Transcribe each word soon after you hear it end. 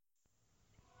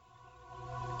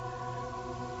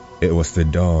It was the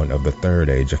dawn of the third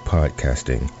age of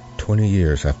podcasting, 20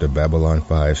 years after Babylon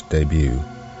 5's debut.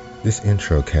 This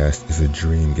introcast is a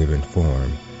dream given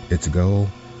form. Its goal?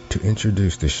 To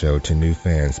introduce the show to new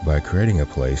fans by creating a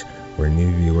place where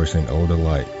new viewers and old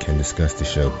alike can discuss the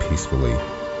show peacefully.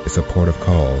 It's a port of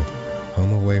call,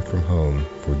 home away from home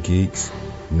for geeks,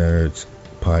 nerds,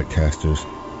 podcasters,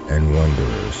 and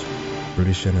wanderers.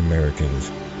 British and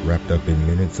Americans, wrapped up in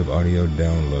minutes of audio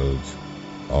downloads,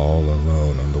 all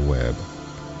alone on the web.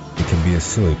 It can be a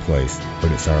silly place,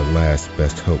 but it's our last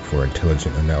best hope for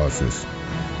intelligent analysis.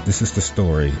 This is the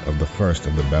story of the first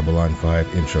of the Babylon 5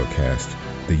 introcast.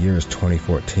 The year is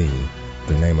 2014.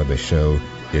 The name of the show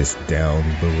is Down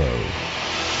Below.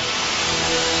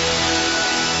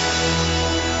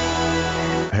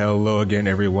 Hello again,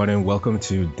 everyone, and welcome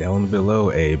to Down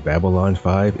Below, a Babylon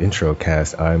 5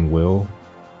 introcast. I'm Will.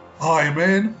 I'm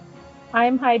in.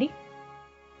 I'm Heidi.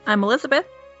 I'm Elizabeth.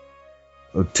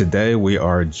 Today we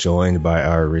are joined by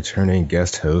our returning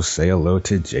guest host. Say hello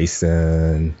to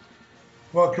Jason.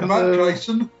 Welcome back,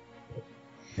 Jason.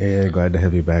 Hey, glad to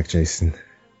have you back, Jason.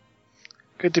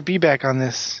 Good to be back on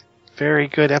this very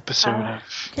good episode of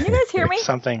Can you guys hear me?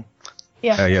 Something.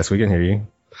 Yeah. Yes, we can hear you.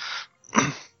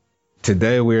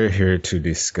 Today we're here to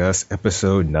discuss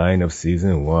episode 9 of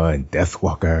season 1,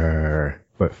 Deathwalker.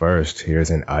 But first, here's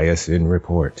an ISN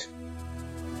report.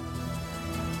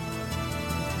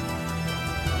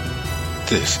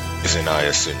 This is an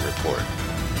ISN report.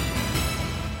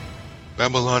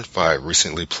 Babylon 5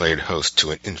 recently played host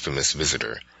to an infamous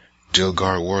visitor.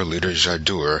 Dilgar war leader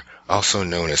Jadur, also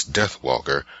known as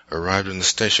Deathwalker, arrived in the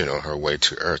station on her way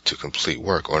to Earth to complete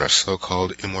work on a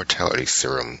so-called immortality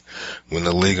serum. When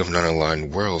the League of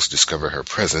Non-Aligned Worlds discovered her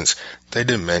presence, they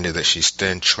demanded that she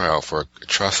stand trial for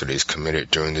atrocities committed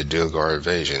during the Dilgar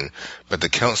invasion, but the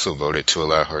Council voted to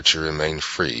allow her to remain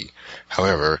free.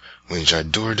 However, when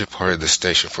Jadur departed the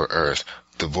station for Earth,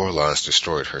 the Vorlons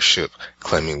destroyed her ship,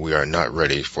 claiming we are not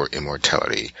ready for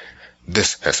immortality.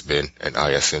 This has been an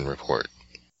ISN report.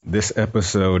 This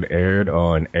episode aired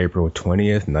on April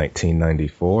 20th,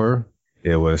 1994.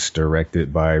 It was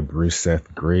directed by Bruce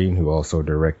Seth Green, who also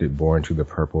directed Born to the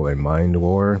Purple and Mind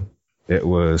War. It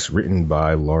was written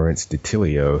by Lawrence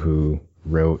DiTillio, who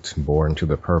wrote Born to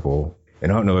the Purple.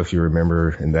 And I don't know if you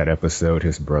remember in that episode,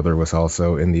 his brother was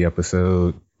also in the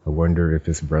episode. I wonder if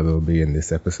his brother will be in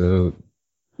this episode.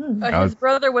 His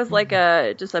brother was like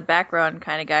just a background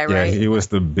kind of guy, Yeah, right? he was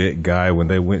the bit guy. When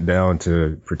they went down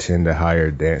to pretend to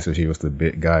hire dancers, he was the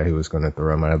bit guy who was going to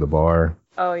throw him out of the bar.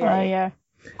 Oh, yeah. Yeah.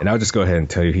 And I'll just go ahead and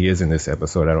tell you, he is in this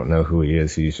episode. I don't know who he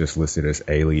is. He's just listed as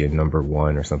Alien number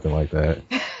 1 or something like that.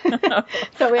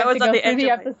 So we have to go the through the edge of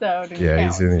episode and Yeah, count.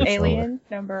 he's in it Alien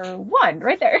number 1,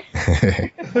 right there.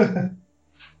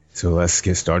 So let's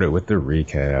get started with the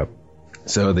recap.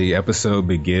 So the episode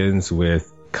begins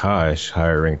with Kosh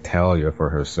hiring Talia for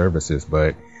her services,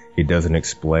 but he doesn't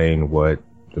explain what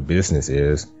the business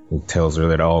is. He tells her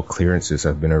that all clearances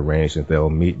have been arranged and they'll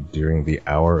meet during the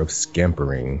hour of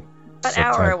scampering. What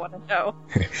hour I want to know.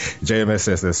 JMS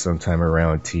says this sometime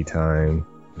around tea time.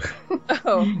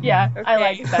 Oh, Yeah, okay. I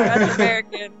like that. That's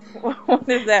American. What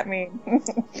does that mean?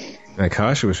 And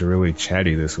Kosh was really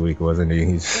chatty this week, wasn't he?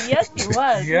 Yes, he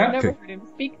was. Yeah. I've never heard him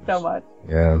speak so much.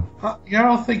 Yeah.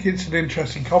 I think it's an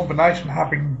interesting combination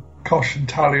having Kosh and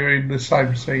Talia in the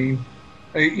same scene.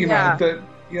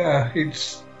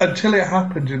 It's until it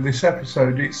happens in this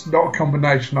episode, it's not a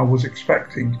combination I was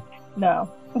expecting.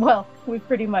 No. Well, we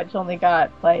pretty much only got,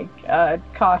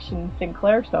 Kosh and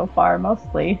Sinclair so far,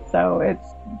 mostly. So it's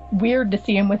weird to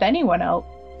see him with anyone else.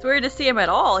 It's weird to see him at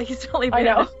all. He's only I been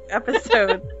in know. this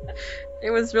episode.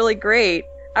 It was really great.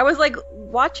 I was like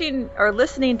watching or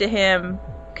listening to him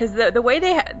because the way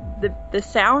they the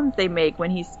sounds they make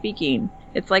when he's speaking,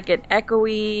 it's like an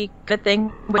echoey good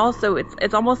thing. But also,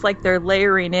 it's almost like they're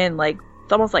layering in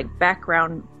it's almost like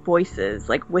background voices,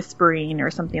 like whispering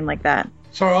or something like that.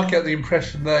 So I get the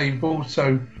impression they've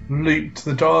also looped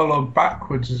the dialogue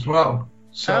backwards as well.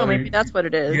 So Maybe that's what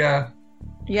it is. Yeah.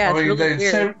 Yeah, it's really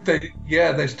weird.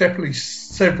 There's definitely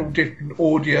several different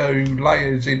audio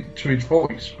layers into his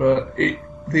voice, but the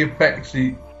effects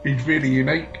is really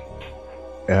unique.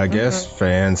 I guess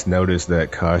fans noticed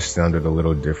that Kosh sounded a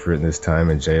little different this time,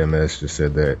 and JMS just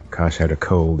said that Kosh had a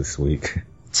cold this week.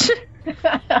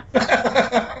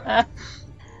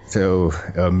 So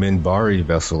a Minbari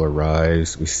vessel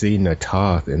arrives. We see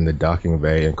Natath in the docking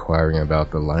bay inquiring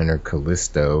about the liner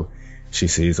Callisto. She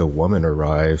sees a woman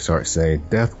arrive, starts saying,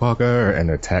 "Deathwalker," and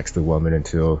attacks the woman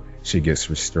until she gets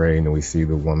restrained, and we see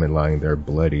the woman lying there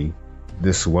bloody.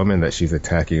 This woman that she's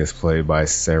attacking is played by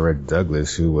Sarah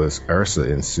Douglas, who was Ursa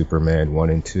in Superman 1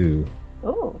 and 2.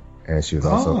 Ooh. And she was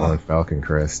also on Falcon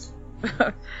Crest.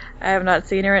 I have not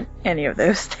seen her in any of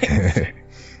those things.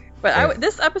 But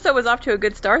this episode was off to a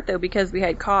good start, though, because we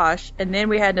had Kosh, and then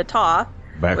we had Natoth.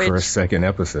 Back for a second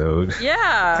episode.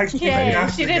 Yeah. Yay,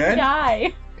 she didn't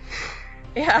die.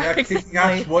 Yeah, kicking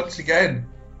ass once again.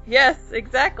 Yes,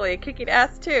 exactly. Kicking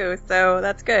ass, too, so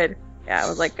that's good. Yeah, I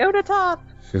was like, go Natoth.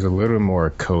 She's a little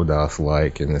more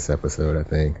Kodoth-like in this episode, I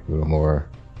think. A little more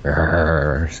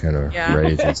kind of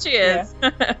raging. She is.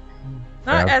 Yeah.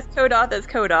 Not as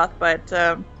Kodoth, but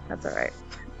that's all right.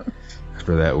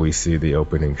 After that, we see the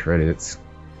opening credits.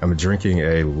 I'm drinking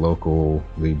a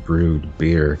locally brewed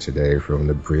beer today from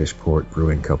the Bridgeport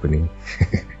Brewing Company.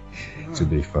 Should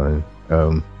be fun.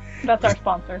 That's our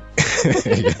sponsor.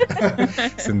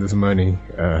 Send us money.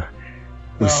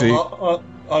 We see.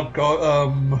 I've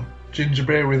got ginger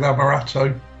beer with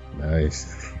Amaretto.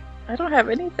 Nice. I don't have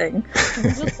anything.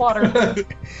 Just water.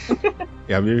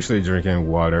 Yeah, I'm usually drinking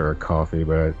water or coffee,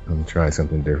 but I'm trying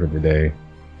something different today.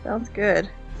 Sounds good.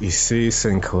 You see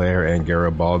Sinclair and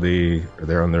Garibaldi,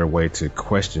 they're on their way to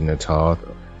question Natoth.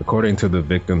 According to the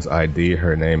victim's ID,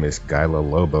 her name is Gila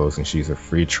Lobos, and she's a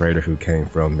free trader who came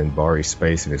from Minbari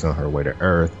space and is on her way to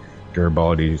Earth.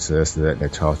 Garibaldi says that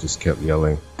Natoth just kept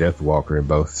yelling Deathwalker, and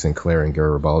both Sinclair and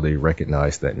Garibaldi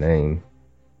recognized that name.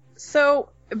 So,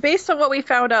 based on what we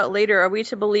found out later, are we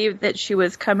to believe that she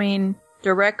was coming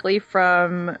directly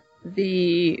from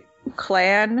the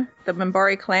clan, the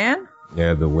Minbari clan?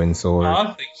 Yeah, the Windsword.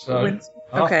 I think so.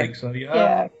 I think so, yeah.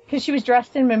 Yeah, because she was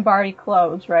dressed in Minbari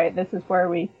clothes, right? This is where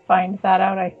we find that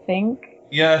out, I think.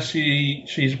 Yeah,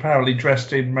 she's apparently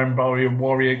dressed in Minbari and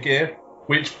warrior gear,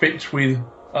 which fits with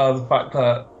the fact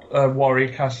that Warrior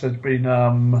Caste has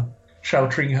been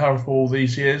sheltering her for all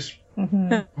these years.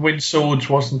 Mm-hmm. Wind swords,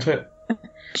 wasn't it?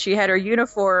 She had her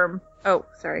uniform. Oh,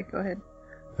 sorry, go ahead.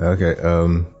 Okay,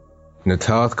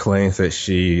 Natoth claims that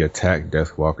she attacked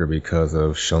Deathwalker because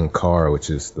of Shankar,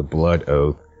 which is the blood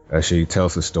oath. She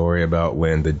tells a story about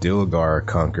when the Dilgar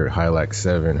conquered Hylax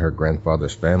 7, her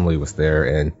grandfather's family was there,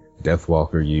 and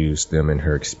Deathwalker used them in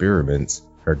her experiments.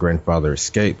 Her grandfather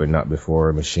escaped, but not before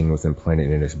a machine was implanted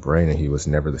in his brain, and he was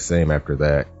never the same after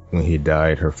that. When he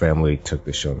died, her family took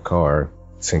the Shankar.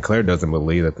 Sinclair doesn't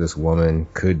believe that this woman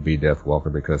could be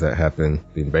Deathwalker because that happened,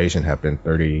 the invasion happened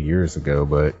 30 years ago,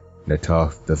 but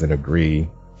Natoth doesn't agree.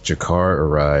 Jakar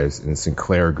arrives, and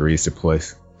Sinclair agrees to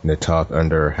place Natoth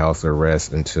under house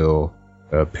arrest until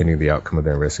pending the outcome of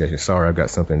the investigation. Sorry, I've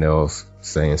got something else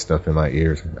saying stuff in my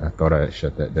ears. I thought I had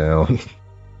shut that down.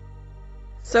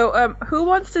 So, who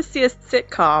wants to see a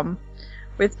sitcom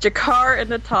with Jakar and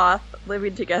Natoth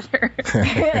living together?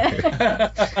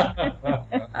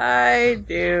 I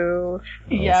do.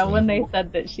 Yeah, when they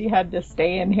said that she had to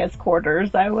stay in his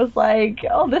quarters, I was like,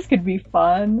 oh, this could be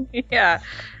fun. Yeah.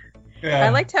 I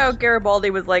liked how Garibaldi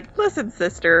was like, listen,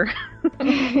 sister.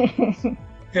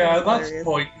 Yeah, that's the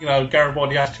point.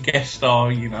 Garibaldi has to guest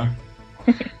star,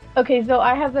 Okay, so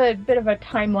I have a bit of a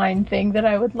timeline thing that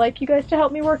I would like you guys to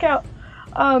help me work out.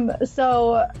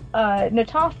 Natoth's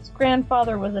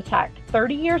grandfather was attacked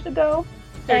 30 years ago.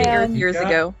 30 years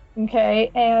ago.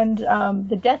 Okay, and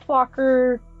the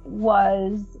Deathwalker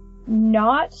was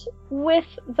not with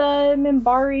the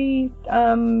Minbari,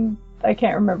 I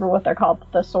can't remember what they're called,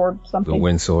 the sword something. The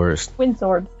Windswords.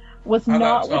 Windswords. Was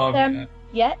not with them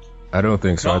yet? I don't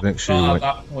think so. I think she went...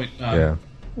 at that point, no. Yeah.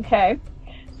 Okay.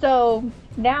 So,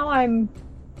 now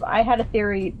I had a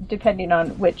theory, depending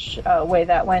on which way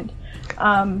that went,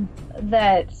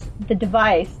 that the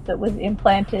device that was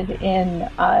implanted in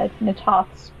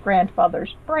Natoth's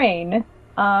grandfather's brain,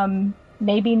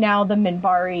 maybe now the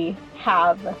Minbari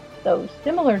have those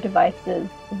similar devices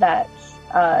that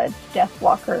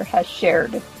Deathwalker has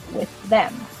shared with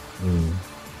them. Mm.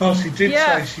 Oh, she did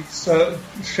say she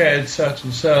shared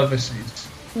certain services.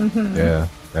 Mm-hmm. Yeah,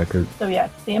 that could... So yes,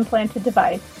 the implanted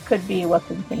device could be what's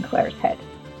in Sinclair's head.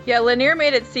 Yeah, Lanier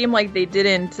made it seem like they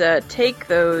didn't take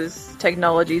those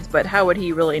technologies, but how would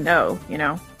he really know,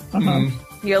 Mm-hmm.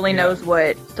 He only knows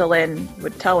what Delenn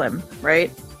would tell him,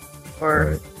 right?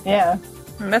 Or Yeah.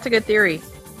 That's a good theory.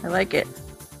 I like it.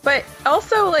 But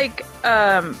also,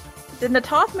 the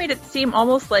Natoth made it seem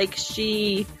almost like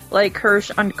she, her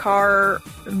Shankar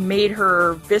made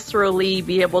her viscerally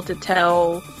be able to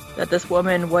tell that this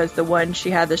woman was the one she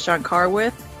had the Shankar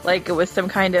with. Like it was some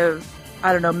kind of,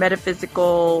 I don't know,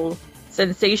 metaphysical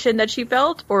sensation that she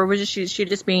felt? Or was she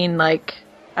just being, I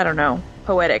don't know,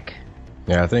 poetic?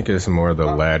 Yeah, I think it's more the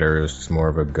latter. It's just more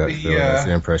of a gut feeling. That's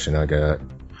the impression I got.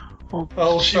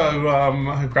 Also,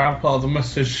 her grandfather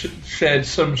must have shared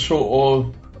some sort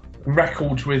of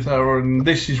records with her, and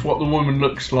this is what the woman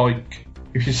looks like.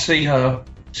 If you see her,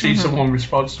 she's the one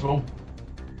responsible.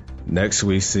 Next,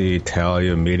 we see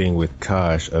Talia meeting with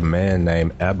Kosh. A man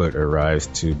named Abbott arrives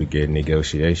to begin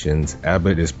negotiations.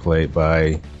 Abbott is played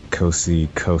by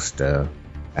Kosi Costa.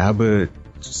 Abbott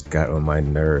just got on my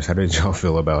nerves. How did y'all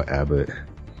feel about Abbott?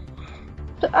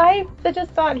 I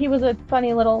just thought he was a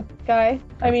funny little guy.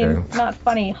 I mean, not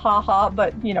funny, haha,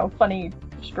 but, funny,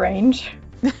 strange.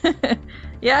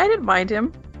 Yeah, I didn't mind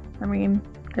him. I mean,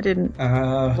 I didn't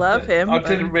love him. I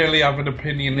didn't really have an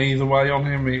opinion either way on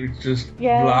him. It was just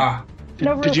blah.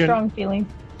 No real strong feeling.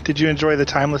 Did you enjoy the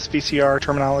timeless VCR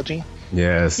terminology?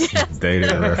 Yes,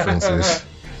 dated references.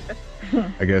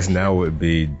 I guess now would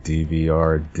be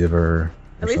DVR, Diver.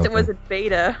 At least it wasn't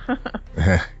beta.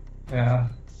 Yeah.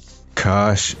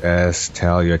 Kosh asks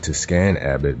Talia to scan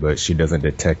Abbott, but she doesn't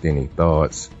detect any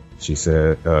thoughts.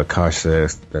 Kosh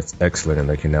says that's excellent and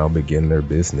they can now begin their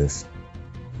business.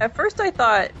 At first I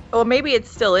thought, well, maybe it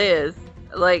still is.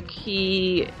 Like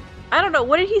I don't know,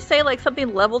 what did he say? Like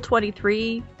something level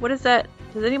 23? What is that?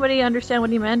 Does anybody understand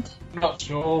what he meant? Not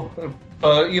sure.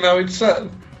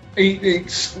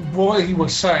 It's what he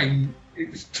was saying,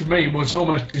 to me, was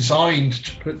almost designed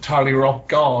to put Talia off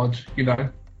guard,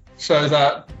 so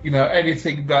that,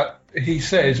 anything that he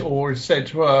says or is said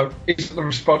to her isn't the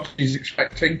response he's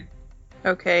expecting.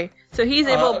 Okay. So he's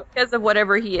able, because of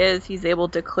whatever he is, he's able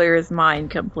to clear his mind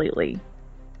completely,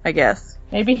 I guess.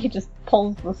 Maybe he just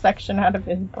pulls the section out of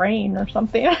his brain or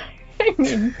something. I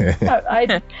mean,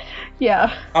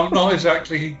 yeah. I'm not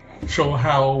exactly sure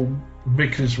how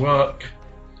Vickers work.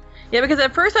 Yeah, because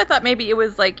at first I thought maybe it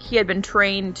was like he had been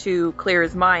trained to clear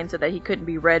his mind so that he couldn't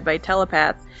be read by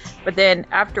telepaths. But then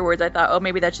afterwards I thought, oh,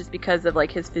 maybe that's just because of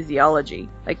like his physiology.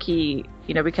 Like he,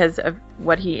 because of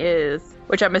what he is,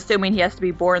 which I'm assuming he has to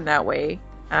be born that way.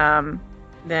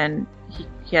 Then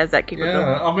he has that capability.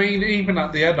 Yeah, I mean, even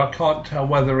at the end I can't tell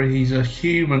whether he's a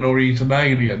human or he's an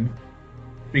alien.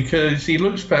 Because he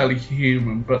looks fairly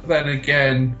human, but then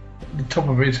again, the top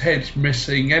of his head's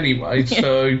missing anyway,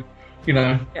 so,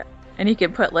 Yeah. And he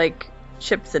can put, like,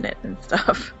 chips in it and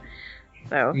stuff.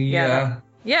 So, yeah.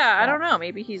 Yeah, I don't know.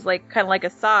 Maybe he's, like, kind of like a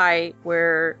Psy,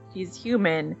 where he's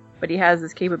human, but he has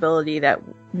this capability that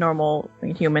normal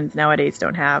humans nowadays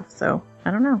don't have. So,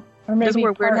 I don't know. Or maybe doesn't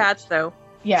wear weird hats, though.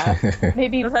 Yeah.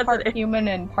 Maybe part human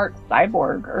and part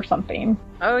cyborg or something.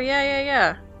 Oh,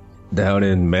 yeah. Down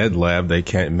in Med Lab, they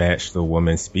can't match the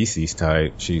woman's species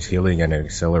type. She's healing at an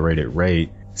accelerated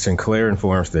rate. Sinclair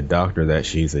informs the doctor that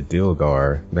she's a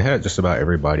Dilgar. They had just about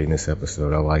everybody in this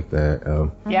episode. I like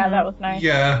that. Yeah, that was nice.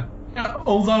 Yeah.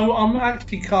 Although I'm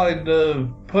actually kind of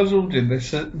puzzled in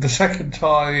this the second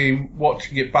time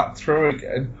watching it back through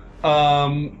again.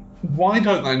 Why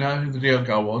don't they know who the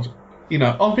Dilgar was?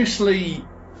 Obviously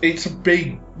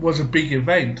was a big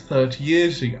event 30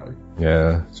 years ago.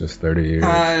 Yeah, just 30 years.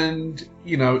 And,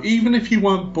 even if you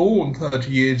weren't born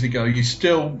 30 years ago, you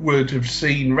still would have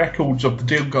seen records of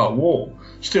the Dilgar War.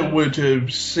 Still would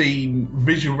have seen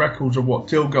visual records of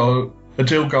what a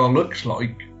Dilgar looks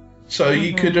like. So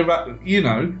you could have, you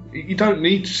don't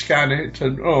need to scan it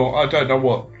and, I don't know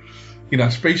what,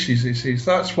 species this is.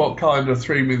 That's what kind of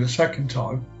threw me the second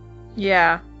time.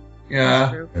 Yeah.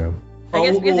 Yeah. I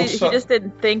guess because he just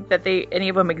didn't think that any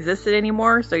of them existed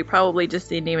anymore, so he probably just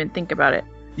didn't even think about it.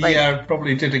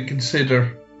 Probably didn't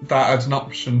consider that as an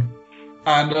option.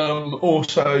 And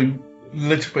also, a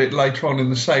little bit later on in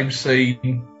the same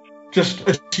scene, just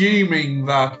assuming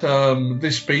that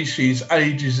this species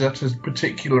ages at a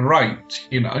particular rate,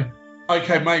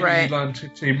 Okay, maybe he learned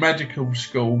it in medical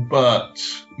school, but,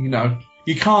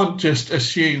 you can't just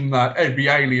assume that every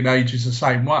alien ages the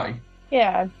same way.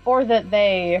 Yeah, or that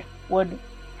they would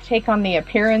take on the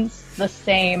appearance the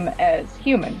same as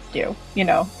humans do.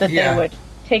 That they would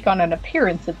take on an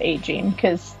appearance of aging,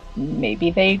 because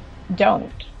maybe they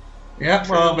don't. Yeah,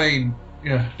 well, I mean,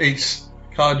 it's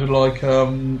kind of like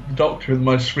the Doctor in the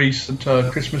most recent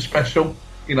Christmas special.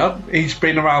 He's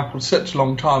been around for such a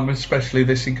long time, especially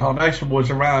this incarnation was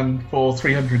around for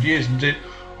 300 years and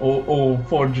or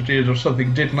 400 years or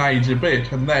something, didn't age a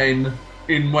bit, and then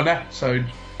in one episode,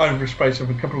 over a space of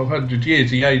a couple of 100 years,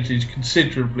 he ages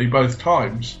considerably both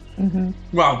times. Mm-hmm.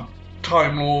 Well,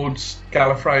 Time Lords,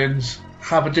 Gallifreyans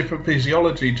have a different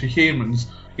physiology to humans.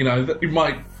 That it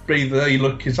might be that they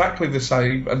look exactly the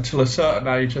same until a certain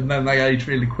age, and then they age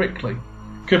really quickly.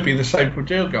 Could be the same for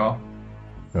Dilgar.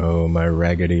 Oh, my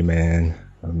raggedy man.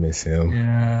 I miss him.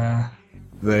 Yeah.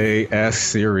 They ask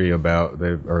Siri they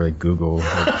Google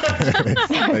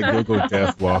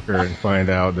Deathwalker and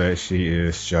find out that she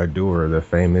is Shadur, the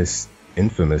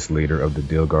infamous leader of the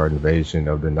Dilgar invasion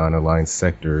of the non-aligned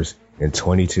sectors in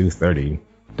 2230.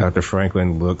 Dr.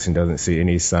 Franklin looks and doesn't see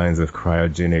any signs of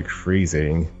cryogenic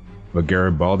freezing. But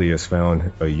Garibaldi has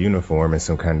found a uniform and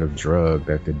some kind of drug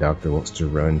that the doctor wants to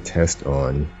run tests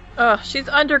on. Oh, she's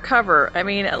undercover. I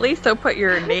mean, at least they'll put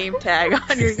your name tag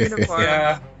on your uniform.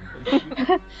 Yeah.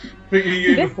 Put your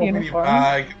uniform in your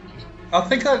bag. I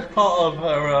think that's part of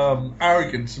her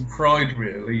arrogance and pride,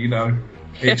 really, you know.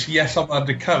 It's, yes, I'm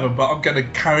undercover, but I'm going to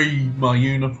carry my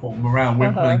uniform around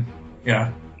with me.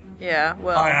 Yeah. Yeah,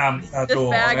 well, I am this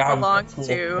bag belongs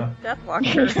to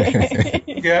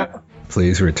Deathwalker. Yeah.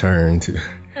 Please return to...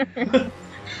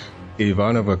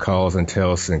 Ivanova calls and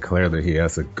tells Sinclair that he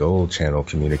has a gold channel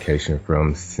communication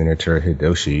from Senator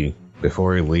Hideyoshi.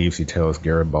 Before he leaves, he tells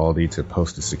Garibaldi to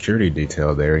post a security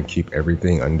detail there and keep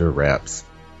everything under wraps.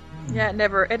 Yeah,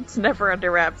 it's never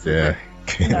under wraps, Yeah.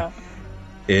 is it? No.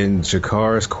 In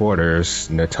Jakar's quarters,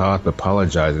 Natath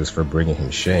apologizes for bringing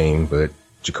him shame, but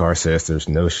Jakar says there's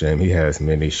no shame. He has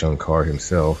many Shankar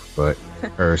himself, but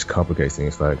hers complicates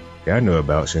things. Like, yeah, I know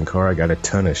about Shankar. I got a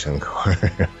ton of Shankar.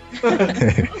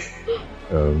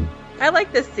 I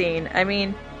like this scene. I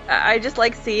mean, I just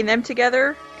like seeing them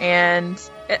together, and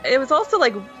it was also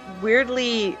like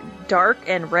weirdly dark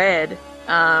and red,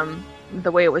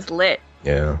 the way it was lit.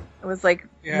 Yeah. It was like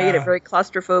made it very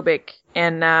claustrophobic,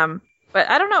 and but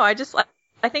I don't know.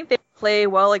 I think they play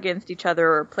well against each other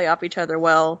or play off each other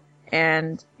well,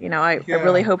 and you know, I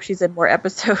really hope she's in more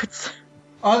episodes.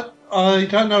 I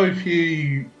don't know if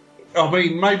you. I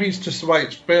mean, maybe it's just the way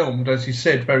it's filmed, as you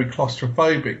said, very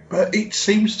claustrophobic. But it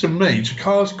seems to me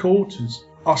Jakar's quarters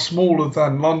are smaller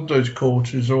than Londo's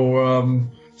quarters or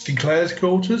Sinclair's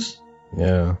quarters.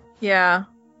 Yeah. Yeah,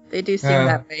 they do seem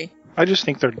that way. I just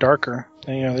think they're darker.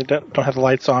 You know, they don't have the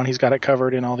lights on. He's got it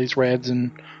covered in all these reds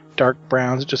and dark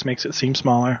browns. It just makes it seem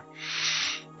smaller.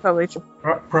 Probably true.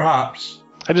 Perhaps.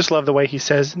 I just love the way he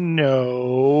says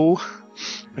no.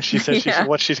 And she says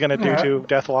what she's going to do to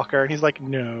Deathwalker, and he's like,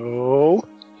 no.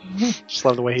 Just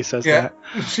love the way he says that.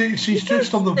 She's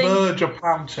just on the verge of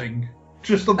pouting.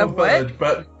 Just on the verge,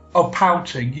 but of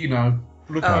pouting, you know.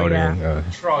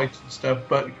 Trite and stuff,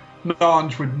 but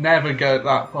Narns would never go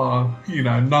that far. You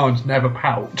know, Narns never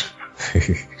pout.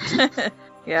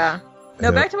 Yeah.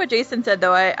 No, back to what Jason said,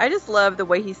 though. I just love the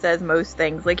way he says most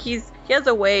things. Like, he has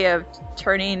a way of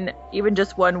turning even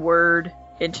just one word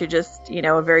into just, you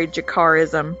know, a very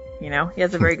Jakarism. You know, he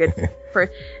has a very good...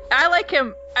 I like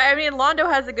him. I mean,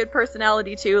 Londo has a good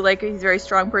personality, too. Like, he's a very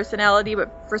strong personality,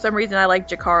 but for some reason I like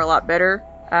Jakar a lot better.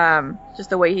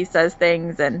 Just the way he says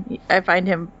things, and I find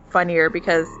him funnier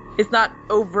because it's not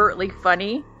overtly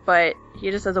funny, but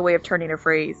he just has a way of turning a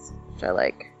phrase, which I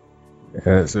like.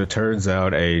 So it turns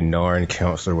out a Narn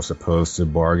counselor was supposed to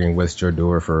bargain with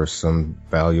Jadur for something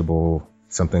valuable,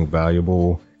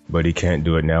 but he can't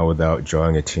do it now without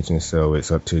drawing attention, so it's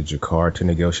up to Jakar to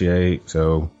negotiate.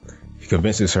 So he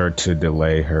convinces her to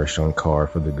delay her Shankar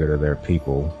for the good of their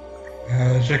people.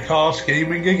 Jakar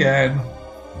scheming again.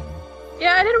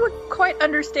 Yeah, I didn't quite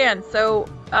understand. So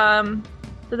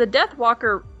the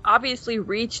Deathwalker obviously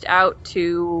reached out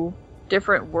to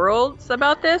different worlds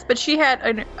about this, but she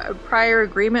had a prior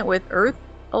agreement with Earth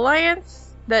Alliance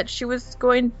that she was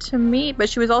going to meet, but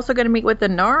she was also going to meet with the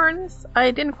Narns.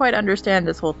 I didn't quite understand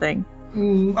this whole thing.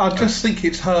 I just think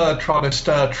it's her trying to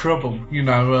stir trouble. You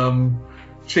know,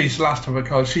 she's last of her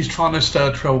kind. She's trying to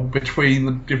stir trouble between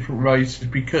the different races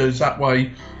because that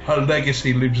way her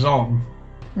legacy lives on.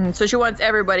 So she wants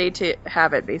everybody to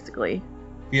have it, basically.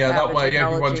 Yeah, that way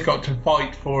everyone's got to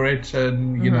fight for it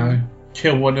and, you know,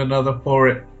 kill one another for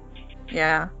it.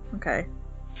 Yeah, okay.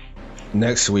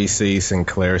 Next, we see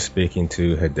Sinclair speaking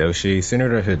to Hideyoshi.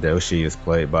 Senator Hideyoshi is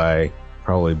played by,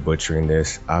 probably butchering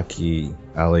this, Aki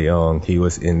Aliong. He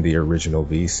was in the original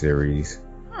V series.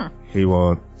 He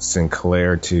wants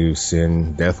Sinclair to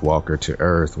send Deathwalker to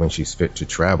Earth when she's fit to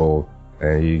travel.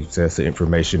 And he says the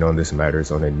information on this matter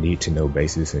is on a need-to-know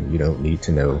basis, and you don't need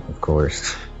to know, of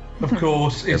course. Of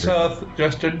course, it's Earth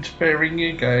just interfering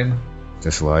again.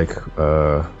 Just like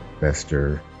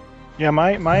Vester. Yeah,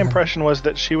 my impression was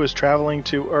that she was traveling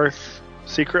to Earth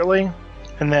secretly,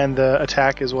 and then the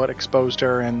attack is what exposed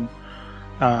her, and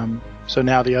so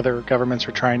now the other governments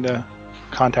are trying to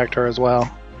contact her as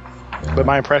well. Yeah. But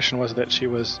my impression was that she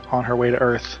was on her way to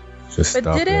Earth. But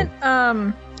didn't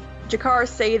Jakar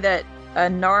say that a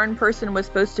Narn person was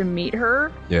supposed to meet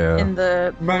her in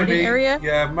the boarding area?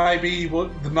 Yeah, maybe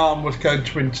the Narn was going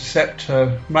to intercept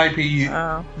her. Maybe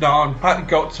Narn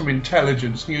got some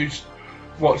intelligence, knew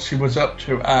what she was up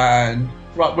to, and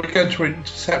we're going to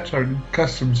intercept her in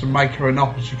customs and make her an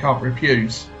offer she can't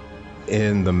refuse.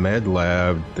 In the med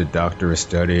lab, the doctor is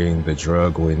studying the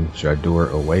drug. When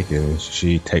Jadur awakens,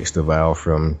 she takes the vial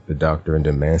from the doctor and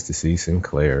demands to see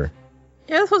Sinclair.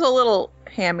 Yeah, this was a little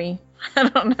hammy. I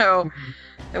don't know.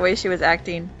 the way she was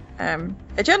acting.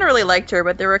 I generally liked her,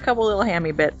 but there were a couple little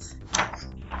hammy bits.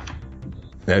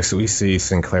 Next, we see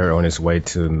Sinclair on his way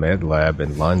to Med Lab,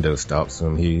 and Londo stops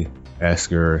him. He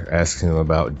asks him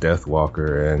about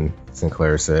Deathwalker, and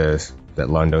Sinclair says that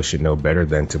Londo should know better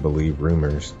than to believe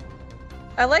rumors.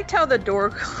 I liked how the door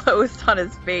closed on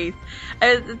his face.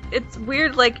 It's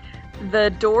weird, like, the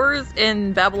doors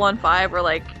in Babylon 5 are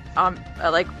like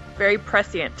very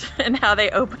prescient in how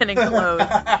they open and close.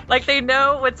 Like, they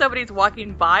know when somebody's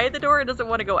walking by the door and doesn't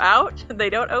want to go out, they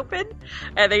don't open.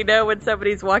 And they know when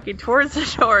somebody's walking towards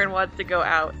the door and wants to go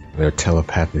out. They're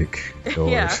telepathic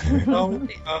doors. Yeah.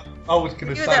 I was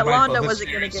going to say that maybe Londo the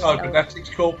wasn't gonna get Cybernetics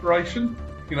Corporation,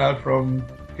 from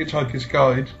Hitchhiker's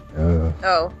Guide.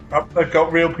 Oh. They've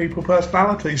got real people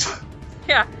personalities.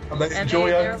 Yeah. And they And enjoy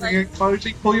they're opening and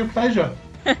closing for your pleasure.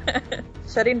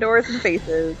 Shutting doors and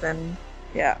faces, and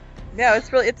yeah,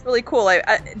 it's really cool.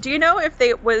 Do you know if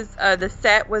the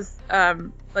set was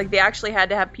like they actually had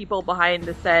to have people behind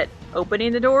the set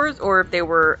opening the doors, or if they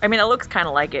were? I mean, it looks kind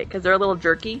of like it because they're a little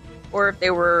jerky, or if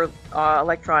they were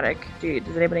electronic.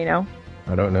 Does anybody know?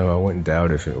 I don't know. I wouldn't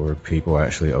doubt if it were people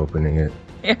actually opening it.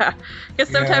 Yeah, because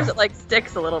sometimes it like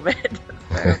sticks a little bit.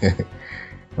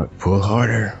 Like, pull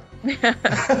harder.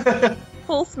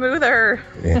 Pull smoother.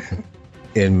 Yeah.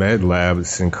 In Med Lab,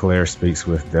 Sinclair speaks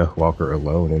with Deathwalker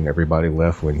alone, and everybody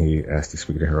left when he asked to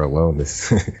speak to her alone.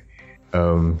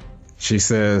 She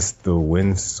says the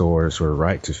Windswords were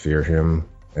right to fear him,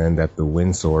 and that the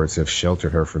Windswords have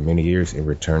sheltered her for many years in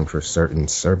return for certain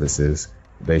services.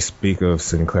 They speak of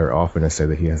Sinclair often and say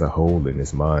that he has a hole in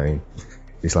his mind.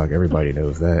 It's like everybody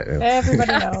knows that.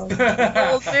 Everybody knows.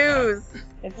 Old news.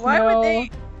 Would they?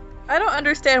 I don't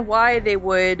understand why they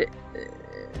would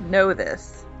know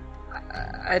this.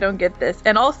 I don't get this.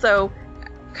 And also,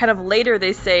 kind of later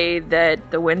they say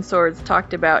that the Windswords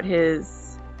talked about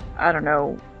his, I don't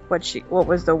know, what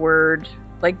was the word?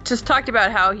 Like, just talked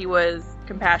about how he was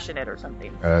compassionate or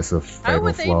something. That's a how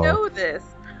would they know this?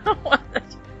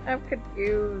 I'm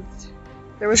confused.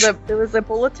 There was a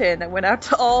bulletin that went out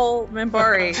to all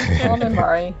Minbari. All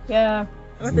Minbari, yeah.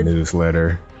 With a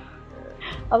newsletter.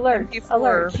 Alert.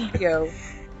 Yo.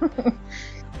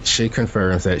 She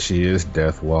confirms that she is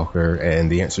Deathwalker,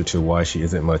 and the answer to why she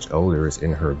isn't much older is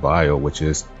in her bio, which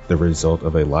is the result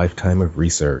of a lifetime of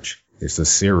research. It's a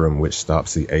serum which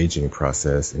stops the aging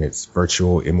process, and it's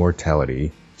virtual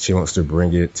immortality. She wants to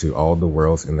bring it to all the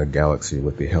worlds in the galaxy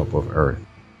with the help of Earth.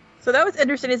 So that was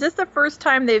interesting. Is this the first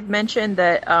time they've mentioned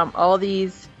that all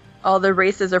the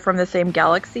races are from the same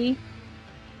galaxy?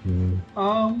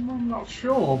 I'm not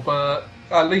sure, but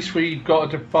at least we've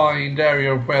got a defined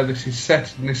area of where this is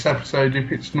set in this episode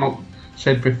if it's not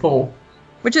said before.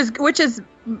 Which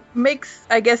makes,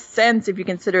 I guess, sense if you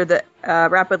consider the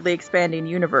rapidly expanding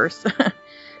universe.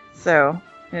 So,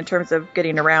 in terms of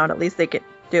getting around, at least they could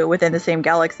do it within the same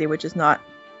galaxy, which is not,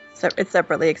 it's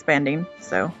separately expanding,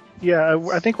 so. Yeah,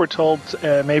 I think we're told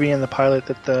maybe in the pilot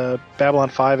that the Babylon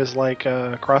 5 is like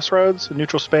Crossroads, a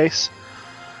neutral space,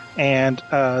 and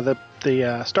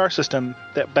the star system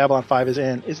that Babylon 5 is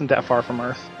in isn't that far from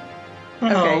Earth.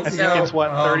 Okay, I think it's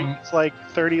 30. It's like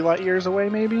 30 light years away,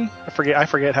 maybe. I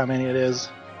forget how many it is.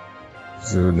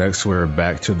 So next we're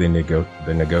back to the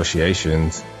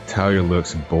negotiations. Talia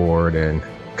looks bored, and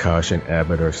Kosh and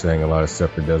Abbott are saying a lot of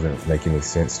stuff that doesn't make any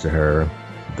sense to her.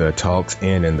 The talks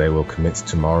end, and they will commence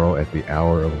tomorrow at the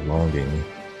hour of longing.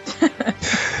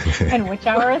 And which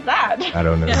hour is that? I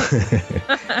don't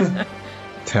know.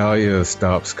 Talia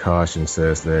stops Kosh and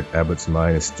says that Abbott's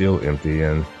mind is still empty,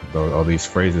 and all these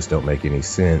phrases don't make any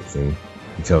sense, and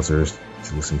he tells her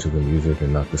to listen to the music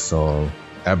and not the song.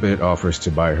 Abbott offers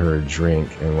to buy her a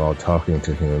drink, and while talking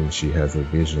to him, she has a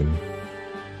vision.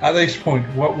 At this point,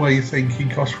 what were you thinking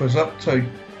Kosh was up to?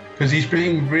 Because he's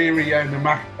being really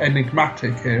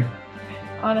enigmatic here.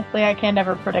 Honestly, I can't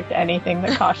ever predict anything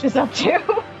that Kosh is up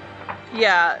to.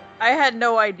 Yeah, I had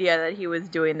no idea that he was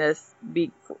doing this,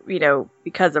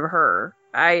 because of her.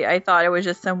 I thought it was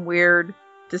just some weird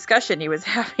discussion he was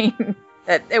having.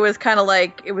 That it was kind of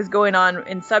like it was going on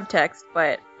in subtext,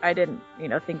 but I didn't,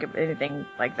 think of anything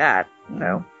like that.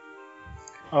 So.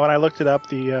 When I looked it up,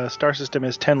 the star system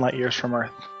is 10 light years from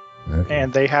Earth,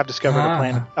 and they have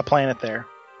discovered a planet there.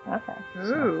 Okay.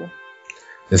 Ooh.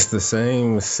 It's the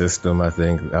same system, I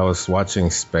think. I was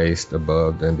watching Spaced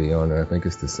Above and Beyond, and I think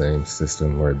it's the same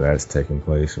system where that's taking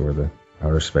place, where the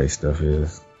outer space stuff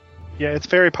is. Yeah, it's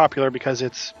very popular because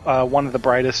it's one of the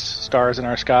brightest stars in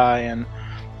our sky, and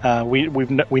we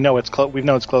know it's close. We've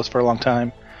known it's close for a long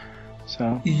time.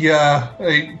 So yeah,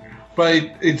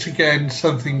 but it's again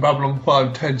something Babylon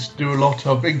 5 tends to do a lot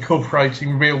of,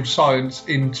 incorporating real science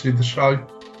into the show.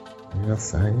 Real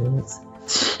science.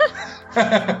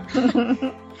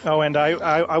 Oh, and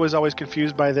I was always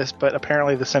confused by this, but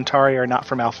apparently the Centauri are not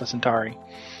from Alpha Centauri.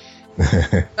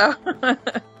 Oh.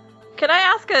 Can I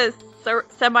ask a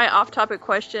semi off-topic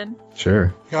question?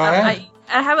 Sure. Go ahead.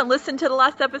 I haven't listened to the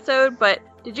last episode, but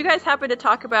did you guys happen to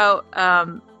talk about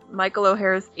Michael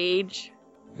O'Hara's age?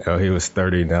 Oh, he was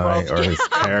 39, or his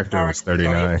character was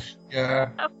 39. Yeah.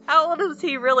 How old is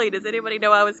he really? Does anybody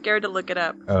know? I was scared to look it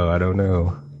up. Oh, I don't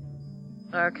know.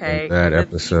 Okay. In that He's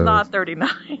episode. not 39.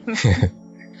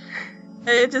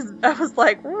 I was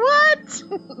like, what?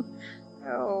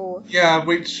 Oh. Yeah,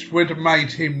 which would have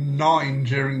made him 9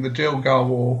 during the Dilgar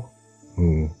War,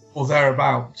 or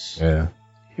thereabouts. Yeah.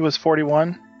 He was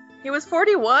 41? He was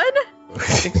 41? I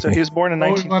think so. He was born in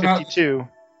 1952.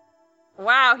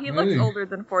 Wow, he looks Really? older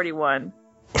than 41.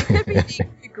 It could be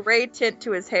the gray tint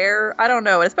to his hair. I don't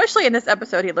know. Especially in this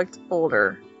episode, he looked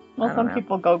older. I Well, don't some know.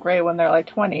 people go gray when they're like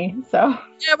 20, so.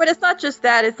 Yeah, but it's not just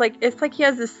that. It's like he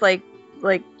has this like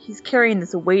he's carrying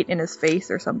this weight in his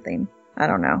face or something. I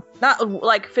don't know. Not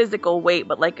like physical weight,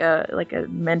 but like a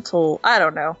mental. I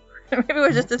don't know. Maybe it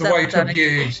was just this The weight episode. of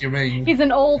years, you mean? He's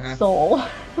an old Yeah. soul.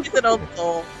 He's an old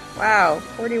soul. Wow,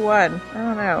 41. I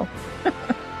don't know.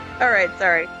 All right,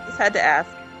 sorry. Just had to ask.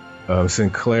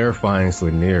 Sinclair finds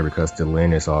Lanier because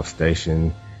Delenn is off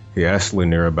station. He asks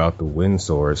Lanier about the Wind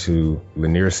Swords, who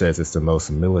Lanier says is the most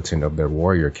militant of their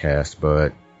warrior caste,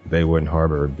 but they wouldn't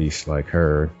harbor a beast like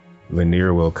her.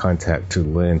 Lanier will contact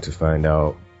Tulin to find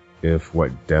out if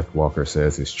what Deathwalker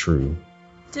says is true.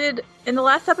 In the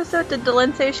last episode, did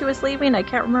Delenn say she was leaving? I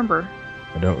can't remember.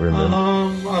 I don't remember.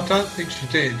 I don't think she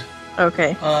did.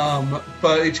 Okay.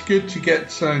 But it's good to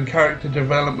get some character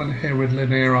development here with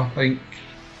Lanier, I think.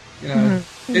 You know,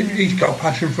 he's got a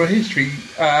passion for history,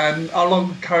 and I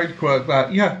like the character work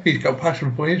that, yeah, he's got a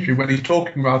passion for history. When he's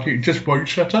talking about it, he just won't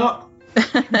shut up.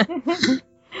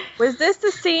 Was this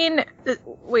the scene?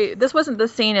 Wait, this wasn't the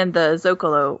scene in the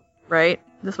Zocalo, right?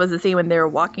 This was the scene when they were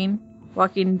walking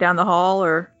down the hall,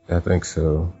 or? I think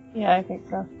so. Yeah, I think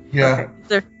so. Yeah.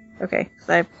 Okay,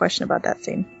 so I have a question about that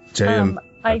scene. JM.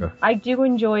 I do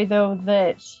enjoy, though,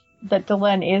 that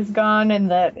Delenn is gone,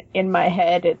 and that in my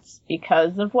head it's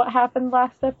because of what happened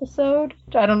last episode.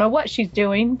 I don't know what she's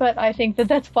doing, but I think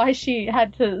that's why she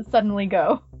had to suddenly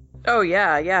go. Oh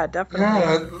yeah, definitely.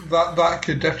 Yeah, that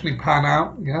could definitely pan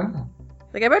out, yeah.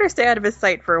 Like, I better stay out of his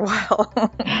sight for a while.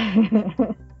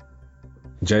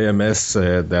 JMS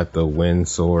said that the Wind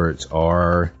Swords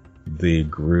are the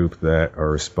group that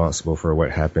are responsible for what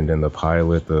happened in the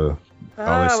pilot.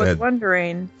 I was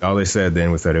wondering. All they said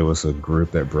then was that it was a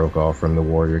group that broke off from the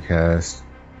warrior caste.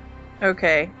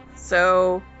 Okay,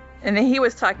 so, and then he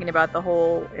was talking about the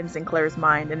whole in Sinclair's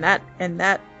mind in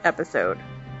that episode.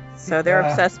 So they're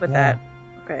obsessed with that.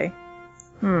 Okay.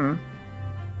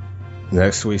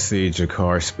 Next we see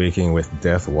Jakar speaking with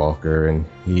Deathwalker, and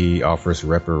he offers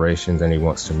reparations and he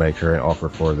wants to make her an offer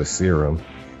for the serum.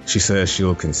 She says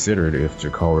she'll consider it if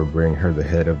Jakar will bring her the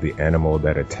head of the animal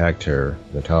that attacked her,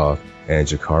 Natav, and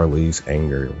Jakar leaves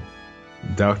angered.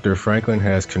 Dr. Franklin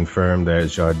has confirmed that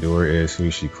Jadur is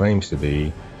who she claims to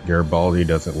be. Garibaldi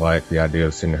doesn't like the idea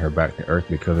of sending her back to Earth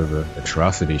because of the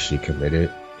atrocity she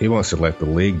committed. He wants to let the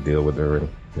League deal with her and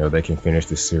they can finish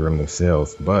the serum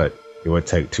themselves, but it would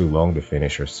take too long to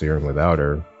finish her serum without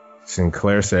her.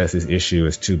 Sinclair says his issue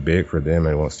is too big for them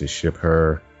and wants to ship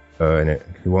her,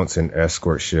 he wants an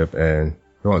escort ship, and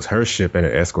he wants her ship and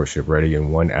an escort ship ready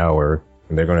in 1 hour,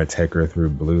 and they're going to take her through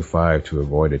Blue 5 to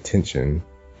avoid attention.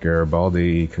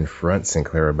 Garibaldi confronts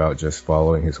Sinclair about just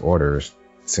following his orders.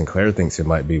 Sinclair thinks it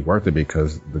might be worth it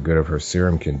because the good of her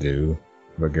serum can do,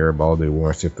 but Garibaldi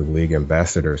warns if the League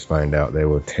ambassadors find out, they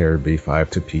will tear B5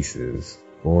 to pieces.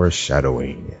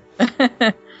 Foreshadowing.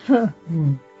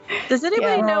 Does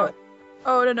anybody know?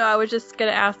 Oh, no, I was just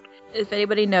going to ask if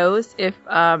anybody knows if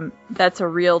that's a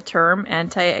real term,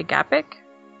 anti-agapic?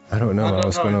 I don't know. I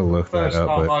was going to look that up,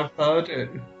 but I've heard it.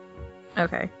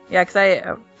 Okay. Yeah, because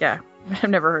I've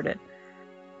never heard it.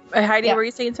 Heidi, Yeah. were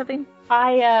you saying something?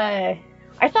 I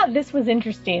thought this was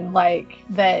interesting, like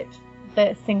that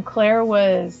Sinclair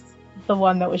was the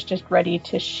one that was just ready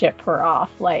to ship her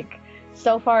off. Like,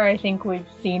 so far I think we've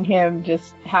seen him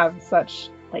just have such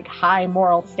like high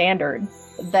moral standards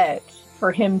that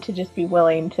for him to just be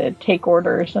willing to take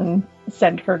orders and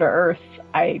send her to Earth,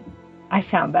 I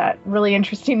found that really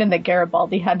interesting, and that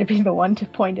Garibaldi had to be the one to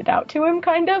point it out to him,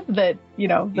 kind of, that,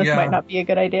 this Yeah. might not be a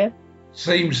good idea.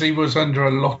 Seems he was under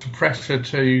a lot of pressure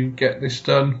to get this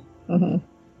done. Hmm.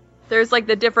 There's like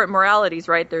the different moralities,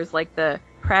 right? There's like the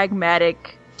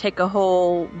pragmatic, take a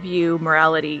whole view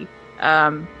morality,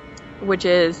 which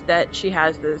is that she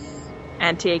has this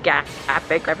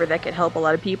anti-agaphic, whatever that could help a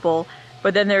lot of people.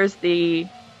 But then there's the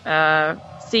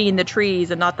seeing the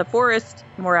trees and not the forest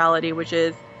morality, which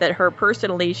is that her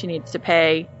personally she needs to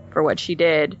pay for what she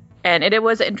did. And it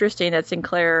was interesting that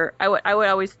Sinclair, I would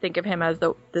always think of him as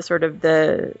the sort of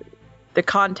the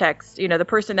context, the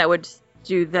person that would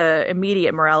do the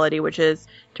immediate morality, which is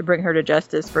to bring her to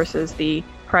justice, versus the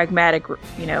pragmatic,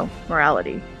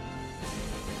 morality.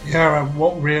 Yeah,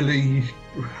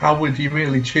 how would you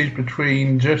really choose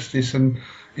between justice and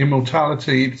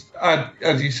immortality? It's,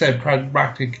 as you said,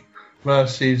 pragmatic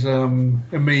versus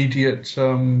immediate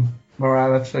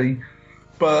morality,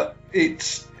 but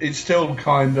it's still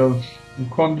kind of a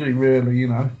quandary, really,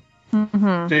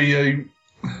 Mm-hmm. Do you...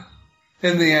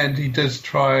 In the end, he does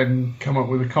try and come up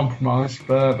with a compromise,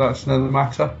 but that's another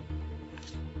matter.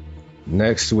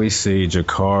 Next, we see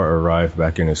G'Kar arrive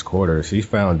back in his quarters. He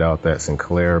found out that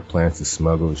Sinclair plans to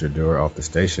smuggle Jadur off the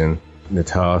station.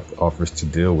 Natath offers to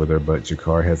deal with her, but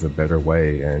G'Kar has a better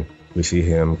way, and we see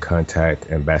him contact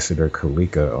Ambassador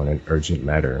Kalika on an urgent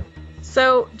matter.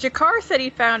 So, G'Kar said he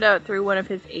found out through one of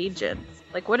his agents.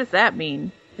 Like, what does that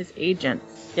mean? His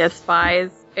agents? He has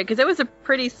spies? Because it was a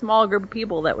pretty small group of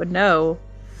people that would know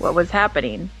what was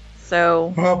happening.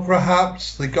 So, well,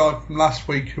 perhaps the guy from last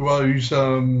week who owes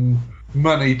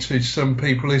money to some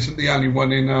people isn't the only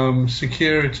one in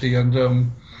security,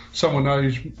 and someone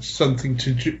owes something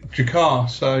to G'Kar.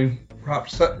 So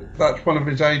perhaps that's one of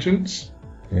his agents.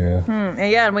 Yeah.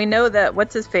 And we know that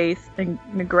what's his face,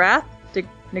 Nagrath.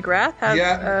 Nagrath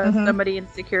has somebody in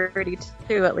security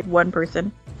too, at least one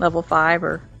person, level 5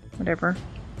 or whatever.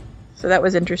 So that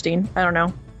was interesting. I don't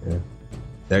know. Yeah.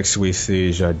 Next, we see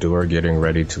Jadur getting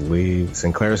ready to leave.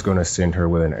 Sinclair's going to send her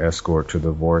with an escort to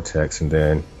the Vortex, and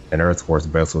then an Earth Force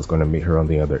vessel is going to meet her on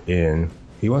the other end.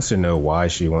 He wants to know why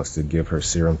she wants to give her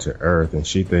serum to Earth, and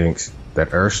she thinks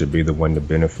that Earth should be the one to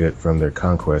benefit from their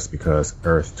conquest because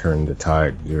Earth turned the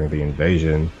tide during the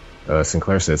invasion.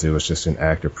 Sinclair says it was just an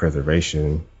act of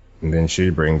preservation, and then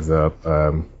she brings up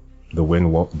the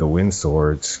Wind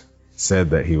Swords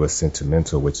said that he was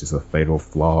sentimental, which is a fatal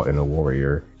flaw in a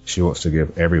warrior. She wants to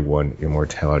give everyone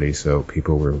immortality so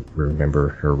people will remember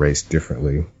her race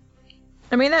differently.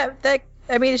 I mean,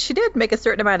 she did make a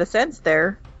certain amount of sense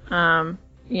there. So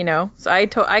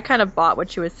I kind of bought what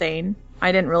she was saying.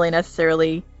 I didn't really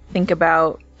necessarily think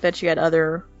about that she had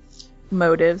other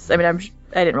motives. I mean, I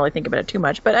didn't really think about it too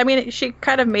much, but I mean, she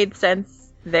kind of made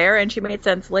sense there, and she made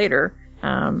sense later,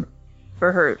 for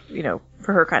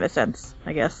her kind of sense,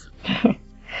 I guess.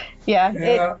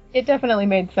 Yeah, it definitely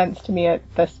made sense to me at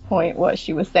this point, what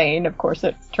she was saying. Of course,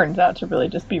 it turns out to really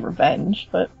just be revenge,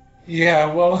 but...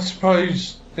 Yeah, well, I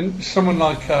suppose someone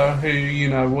like her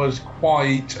who, was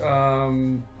quite,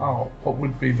 what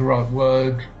would be the right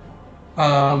word?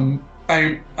 Kind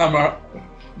of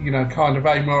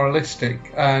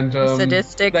amoralistic and...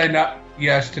 sadistic.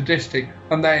 Sadistic.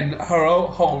 And then her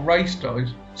whole race dies.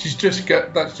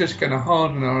 That's just going to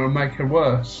harden her and make her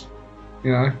worse,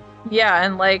 Yeah,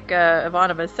 and like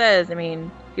Ivanova says, I mean,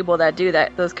 people that do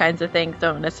those kinds of things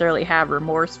don't necessarily have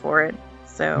remorse for it.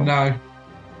 So no.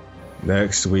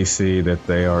 Next, we see that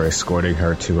they are escorting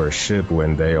her to her ship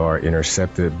when they are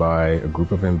intercepted by a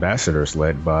group of ambassadors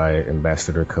led by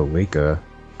Ambassador Kalika.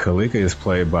 Kalika is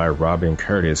played by Robin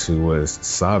Curtis, who was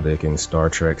Savik in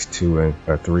Star Trek's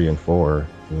 3 and 4.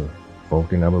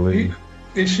 Vulcan, I believe.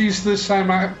 Is she the same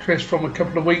actress from a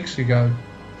couple of weeks ago?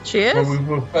 She is? When we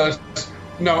were first...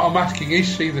 No, I'm asking, is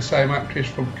she the same actress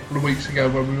from a couple of weeks ago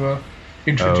when we were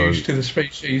introduced to the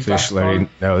species? Fish Lady.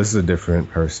 No, this is a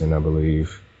different person, I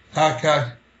believe.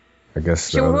 Okay. I guess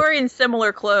so. She was wearing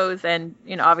similar clothes, and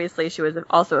obviously she was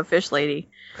also a fish lady.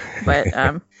 But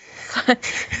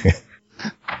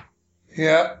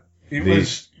yeah, it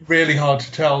was really hard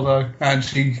to tell though, and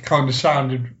she kind of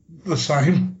sounded the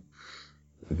same.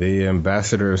 The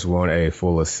ambassadors want a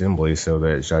full assembly so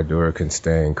that Jadur can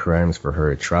stand crimes for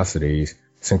her atrocities.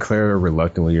 Sinclair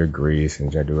reluctantly agrees,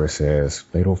 and Jadur says,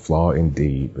 "Fatal flaw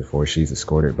indeed," before she's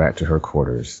escorted back to her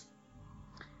quarters.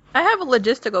 I have a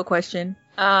logistical question,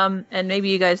 and maybe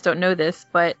you guys don't know this,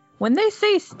 but when they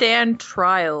say stand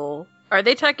trial, are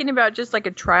they talking about just like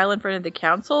a trial in front of the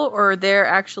council, or are there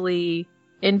actually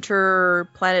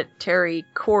interplanetary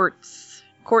court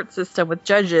system with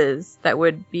judges that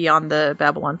would be on the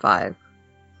Babylon 5?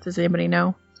 Does anybody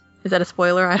know? Is that a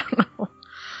spoiler? I don't know.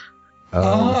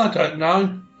 I don't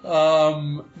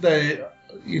know. They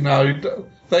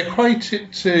equate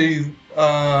it to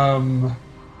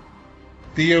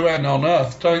the UN on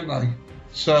Earth, don't they?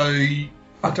 So I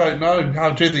don't know.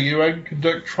 How do the UN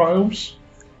conduct trials?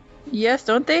 Yes,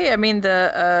 don't they? I mean,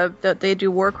 they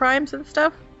do war crimes and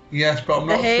stuff. Yes, but I'm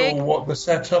not sure what the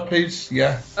setup is.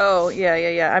 Yeah. Oh,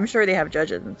 yeah. I'm sure they have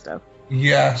judges and stuff.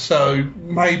 Yeah, so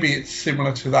maybe it's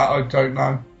similar to that. I don't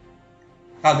know.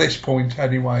 At this point,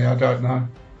 anyway, I don't know.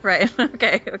 Right.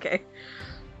 Okay.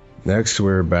 Next,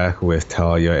 we're back with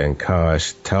Talia and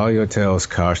Kosh. Talia tells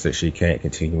Kosh that she can't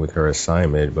continue with her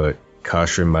assignment, but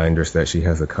Kosh reminds her that she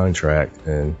has a contract,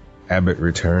 and Abbott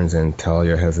returns and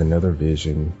Talia has another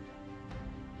vision.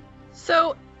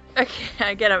 So,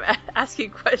 again, I'm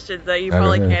asking questions that you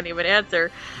probably can't even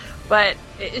answer, but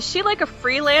is she like a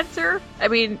freelancer? I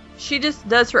mean, she just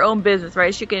does her own business,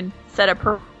 right? She can set up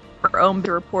her own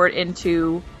report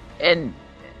into and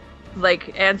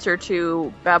like answer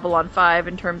to Babylon 5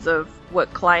 in terms of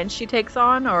what clients she takes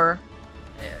on, or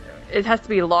it has to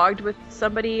be logged with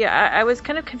somebody. I was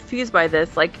kind of confused by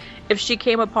this. Like, if she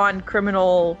came upon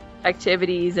criminal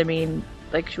activities, I mean,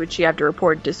 like, would she have to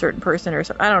report to a certain person or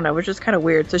something? I don't know, which is kind of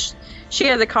weird. So she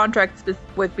has a contract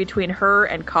with between her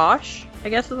and Kosh, I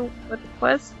guess is what it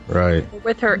was. Right.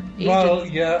 With her agent. Well,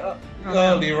 yeah,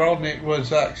 earlier on it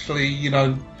was actually,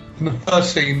 in the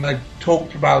first scene they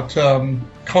talked about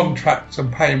contracts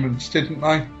and payments, didn't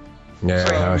they?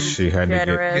 Yeah, how she had to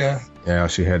get how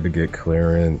she had to get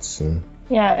clearance and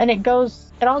and it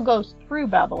all goes through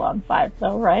Babylon 5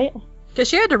 though, right? Because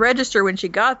she had to register when she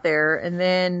got there, and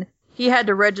then he had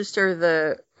to register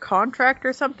the contract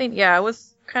or something. Yeah, I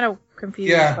was kind of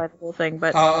confused by the whole thing,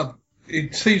 but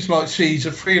it seems like she's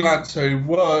a freelancer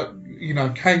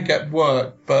who can get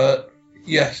work, but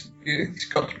yes, it's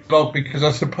got to be logged, because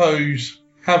I suppose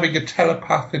having a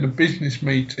telepath in a business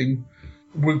meeting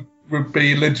would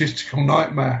be a logistical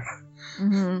nightmare.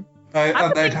 Mm-hmm.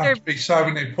 And there'd have to be so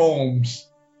many forms.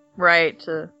 Right,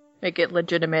 to make it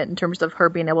legitimate in terms of her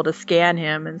being able to scan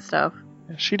him and stuff.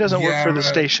 She doesn't work for the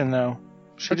station, though.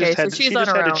 She just had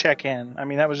to check in. I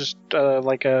mean, that was just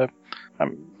like a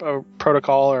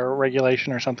protocol or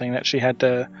regulation or something that she had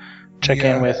to check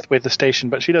in with the station.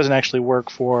 But she doesn't actually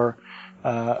work for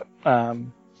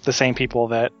the same people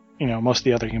that most of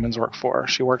the other humans work for.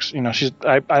 She works,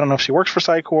 I don't know if she works for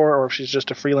Psycor or if she's just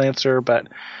a freelancer, but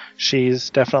she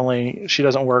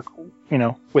doesn't work,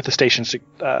 with the station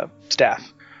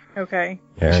staff. Okay.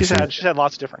 Yeah, she's had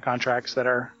lots of different contracts that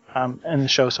are in the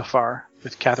show so far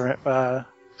with Catherine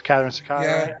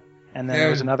Sakai, and then there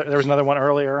was another one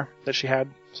earlier that she had.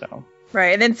 So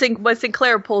right, and then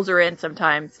Sinclair pulls her in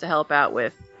sometimes to help out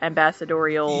with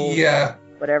ambassadorial,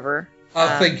 whatever.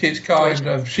 I think it's kind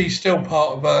of, she's still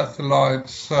part of Earth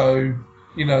Alliance, so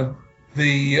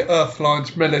the Earth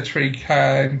Alliance military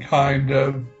can kind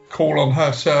of call on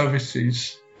her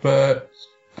services, but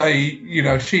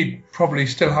she'd probably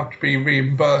still have to be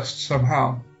reimbursed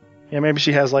somehow. Yeah, maybe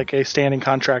she has like a standing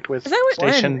contract with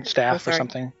station staff or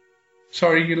something.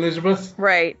 Sorry, Elizabeth?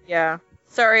 Right, yeah.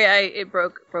 Sorry, it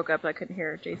broke up. I couldn't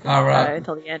hear Jason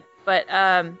until the end. But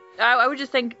I would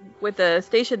just think with a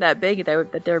station that big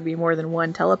that there would be more than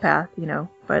one telepath,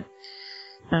 but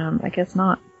I guess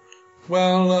not.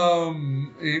 Well,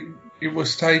 it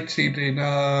was stated in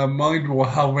Mind War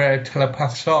how rare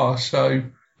telepaths are, so,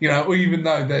 even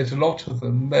though there's a lot of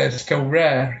them, they're still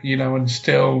rare, and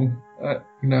still,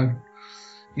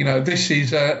 this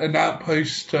is an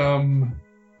outpost, even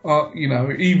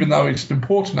though it's an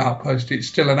important outpost, it's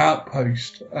still an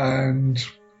outpost, and,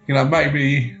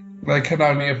 maybe they can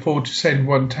only afford to send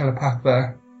one telepath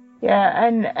there. Yeah,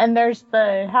 and there's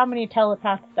how many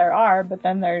telepaths there are, but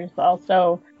then there's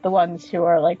also the ones who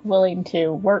are like willing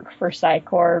to work for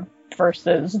Psycor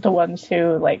versus the ones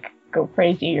who like go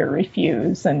crazy or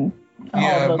refuse, and all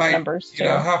of those numbers too.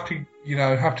 Have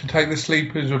to take the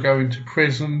sleepers or go into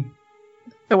prison.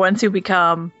 The ones who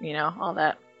become, all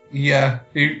that. Yeah,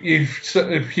 if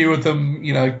a few of them,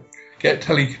 get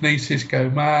telekinesis,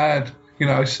 go mad,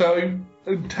 so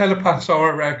telepaths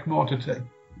are a rare commodity.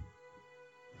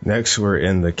 Next, we're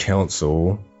in the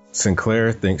council.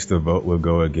 Sinclair thinks the vote will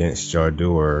go against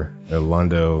Jardur.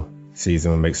 Londo sees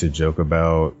him and makes a joke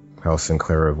about how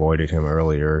Sinclair avoided him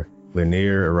earlier.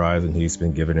 Lanier arrives and he's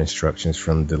been given instructions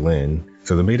from Delenn.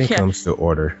 So the meeting comes to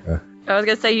order. I was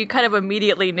going to say, you kind of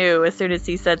immediately knew as soon as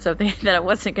he said something that it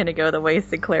wasn't going to go the way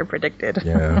Sinclair predicted.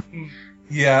 Yeah.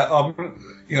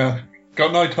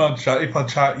 Got no time to chat. If I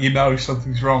chat,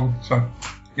 something's wrong. So,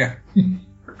 yeah.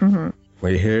 Mm-hmm.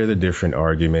 We hear the different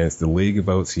arguments. The League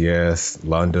votes yes.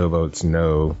 Londo votes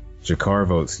no. G'Kar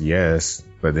votes yes,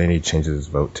 but then he changes his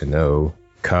vote to no.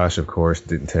 Kosh, of course,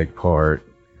 didn't take part.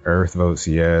 Earth votes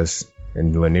yes,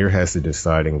 and Lanier has the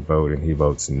deciding vote, and he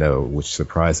votes no, which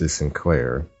surprises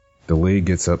Sinclair. The League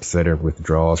gets upset and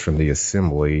withdraws from the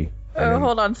assembly.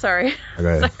 Hold on, sorry.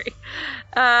 Okay. Sorry.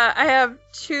 I have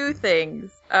two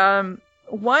things.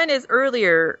 One is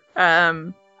earlier,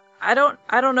 I don't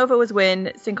know if it was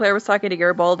when Sinclair was talking to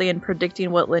Garibaldi and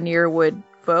predicting what Lanier would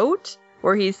vote,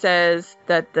 where he says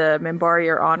that the Minbari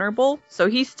are honorable. So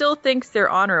he still thinks they're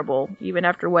honorable, even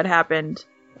after what happened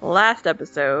last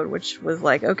episode, which was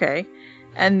like, okay.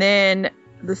 And then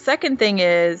the second thing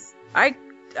is, I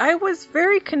was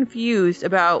very confused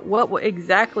about what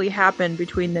exactly happened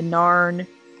between the Narn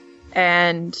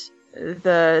and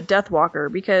the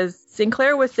Deathwalker, because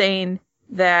Sinclair was saying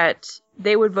that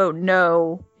they would vote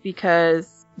no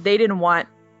because they didn't want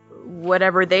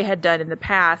whatever they had done in the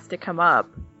past to come up.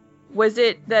 Was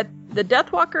it that the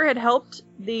Deathwalker had helped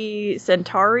the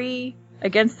Centauri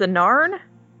against the Narn?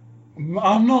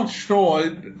 I'm not sure.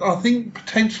 I think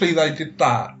potentially they did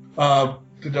that, the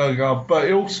Dilgar, but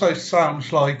it also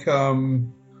sounds like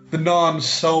the Narn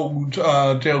sold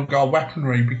Dilgar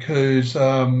weaponry because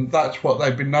that's what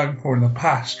they've been known for in the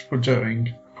past for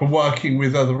doing, for working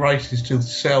with other races to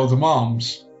sell them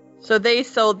arms. So they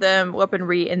sold them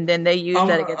weaponry and then they used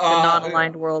that against the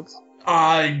non-aligned worlds?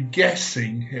 I'm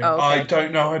guessing. Oh, okay. I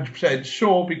don't know 100%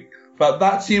 sure, but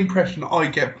that's the impression I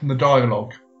get from the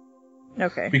dialogue.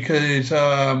 Okay. Because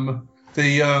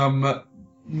the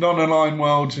non-aligned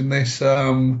worlds in this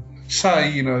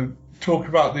say, talk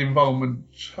about the involvement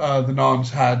the Narns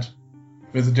had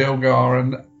with the Dilgar,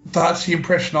 and that's the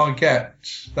impression I get,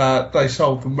 that they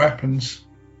sold them weapons.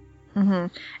 Mm-hmm.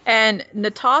 And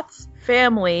Natoth's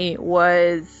family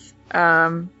was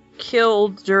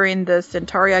killed during the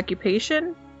Centauri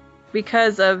occupation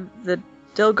because of the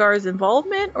Dilgar's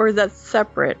involvement, or is that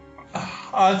separate?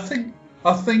 I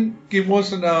think it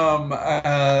wasn't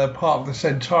part of the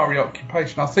Centauri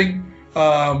occupation. I think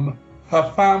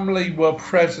her family were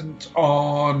present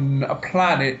on a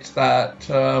planet that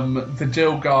the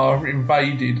Dilgar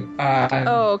invaded,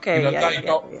 and they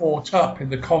got caught up in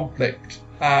the conflict.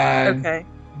 And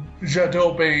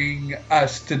J'ador, being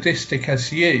as sadistic as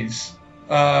he is,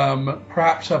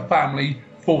 perhaps her family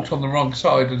fought on the wrong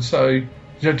side, and so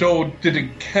J'ador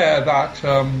didn't care that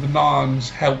the Narns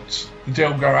helped the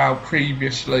Dilgar out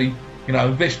previously.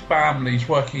 This family's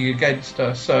working against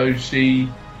her, so she,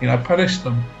 punished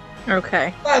them.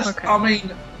 Okay. I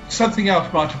mean, something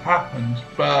else might have happened,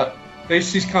 but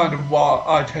this is kind of what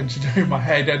I tend to do in my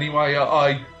head anyway.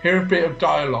 I hear a bit of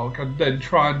dialogue and then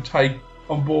try and take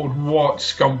on board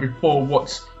what's gone before,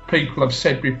 what people have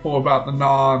said before about the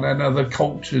Narn and other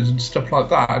cultures and stuff like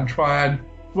that, and try and,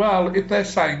 well, if they're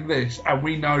saying this and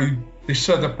we know this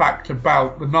other fact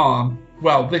about the Narn,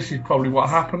 well, this is probably what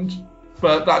happened.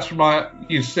 But that's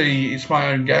it's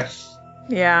my own guess.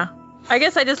 Yeah. I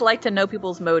guess I just like to know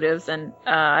people's motives, and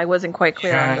I wasn't quite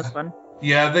clear on this one.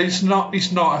 Yeah, it's not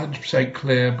 100%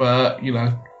 clear, but,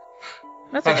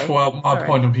 that's okay. What my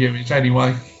point of view is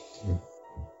anyway.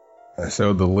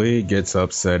 So the League gets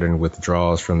upset and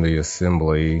withdraws from the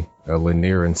assembly.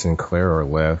 Lanier and Sinclair are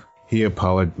left.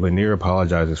 Lanier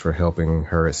apologizes for helping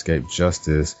her escape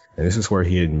justice, and this is where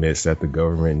he admits that the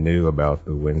government knew about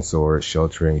the Windswords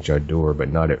sheltering J'ador,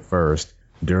 but not at first.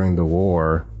 During the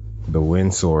war, the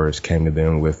Windswords came to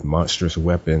them with monstrous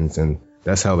weapons, and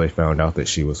that's how they found out that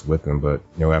she was with them. But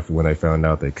after when they found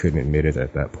out, they couldn't admit it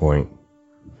at that point.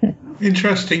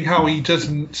 Interesting how he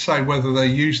doesn't say whether they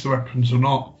used the weapons or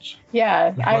not.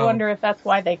 Yeah, I wonder if that's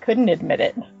why they couldn't admit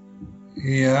it.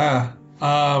 Yeah.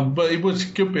 But it was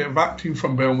a good bit of acting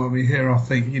from Bill Murray here, I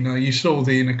think. You saw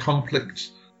the inner conflict,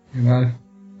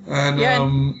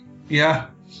 And,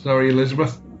 sorry,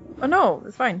 Elizabeth. Oh, no,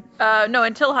 it's fine. No,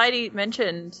 until Heidi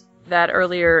mentioned that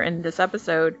earlier in this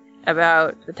episode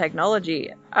about the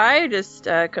technology, I just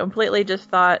completely just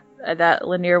thought that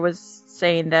Lanier was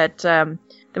saying that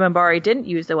the Minbari didn't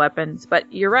use the weapons.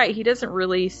 But you're right, he doesn't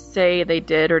really say they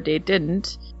did or they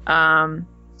didn't.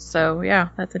 So, yeah,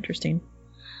 that's interesting.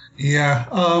 Yeah,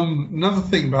 another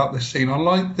thing about this scene, I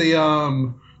like the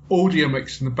audio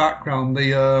mix in the background,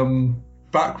 the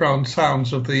background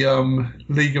sounds of the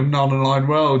League of Non-Aligned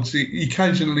Worlds. You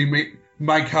occasionally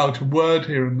make out a word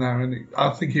here and there, and I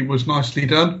think it was nicely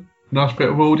done. Nice bit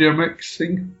of audio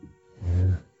mixing.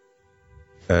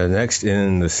 Yeah. Next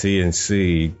in the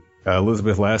CNC,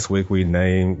 Elizabeth, last week we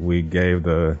gave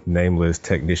the nameless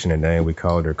technician a name. We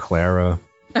called her Clara.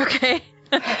 Okay.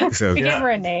 So we gave her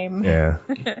a name. Yeah.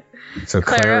 So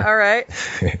Clara, all right.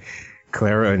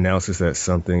 Clara announces that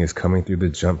something is coming through the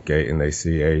jump gate, and they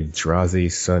see a Drazi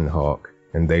Sunhawk,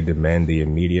 and they demand the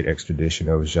immediate extradition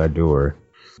of J'ador.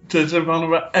 Does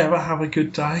everyone ever have a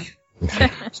good day?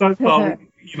 So far,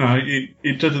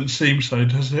 it doesn't seem so,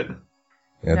 does it?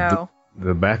 Yeah, no.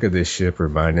 The back of this ship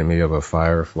reminded me of a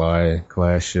Firefly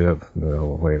class ship, the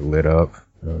way it lit up.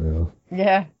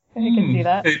 Yeah, I can see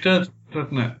that. It does,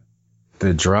 doesn't it?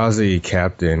 The Drazi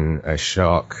captain,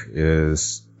 Ashok,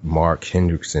 is Mark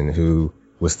Hendrickson, who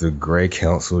was the Grey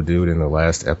Council dude in the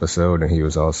last episode, and he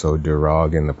was also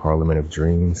Durag in the Parliament of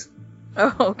Dreams.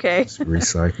 Oh, okay. It's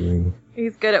recycling.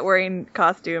 He's good at wearing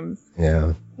costumes.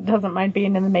 Yeah. Doesn't mind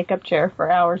being in the makeup chair for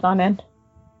hours on end.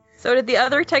 So did the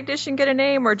other technician get a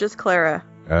name, or just Clara?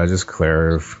 Just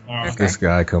Claire. If Okay. this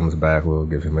guy comes back, we'll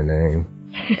give him a name.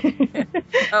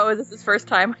 Oh, is this his first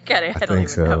time? I I don't think even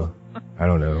so. know. I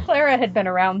don't know. Clara had been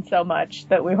around so much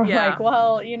that we were Yeah. like,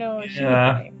 well, you know, she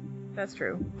Yeah. was That's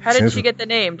true. How did Since- she get the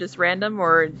name? Just random,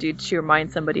 or did she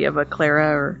remind somebody of a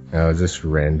Clara? Or Just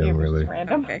random, really.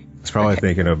 random. okay, It's probably Okay.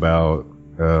 thinking about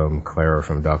Clara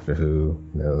from Doctor Who.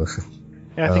 Knows.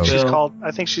 Yeah, I think Oh. she's Well- called.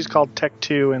 I think she's called Tech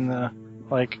 2 in the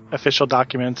official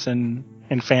documents in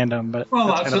fandom. But Well,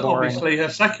 that's that's kind of boring. obviously her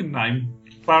second name,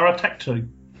 Clara Tectu.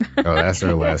 Oh, that's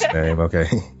her last name. Okay.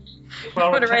 Clara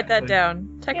I'm gonna write that Tectu.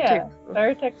 down. Tech Yeah, two.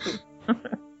 very techy.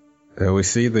 We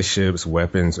see the ship's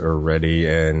weapons are ready,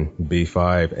 and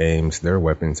B5 aims their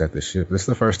weapons at the ship. This is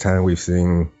the first time we've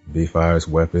seen B5's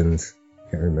weapons.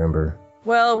 Can't remember.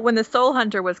 Well, when the Soul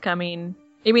Hunter was coming,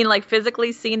 you mean like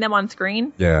physically seeing them on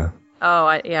screen? Yeah. Oh,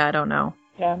 I don't know.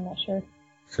 Yeah, I'm not sure.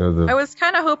 So I was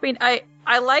kind of hoping I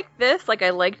liked this, like I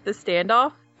liked the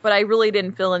standoff, but I really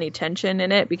didn't feel any tension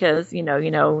in it because you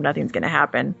know nothing's gonna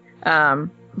happen.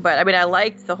 But I mean, I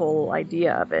liked the whole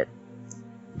idea of it.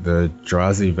 the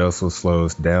Drazi vessel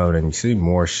slows down, and you see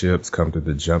more ships come to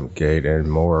the jump gate, and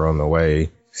more are on the way.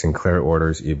 Sinclair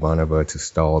orders Ivanova to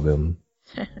stall them.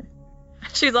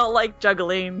 She's all like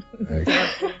juggling. Like-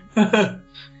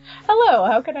 Hello,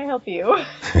 how can I help you?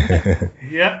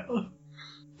 Yeah.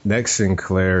 Next,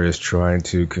 Sinclair is trying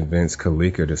to convince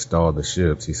Kalika to stall the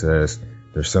ships. He says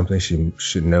there's something she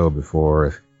should know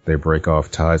before they break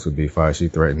off ties with B5. She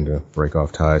threatened to break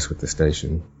off ties with the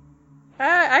station.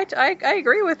 I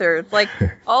agree with her. It's like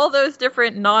all those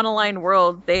different non-aligned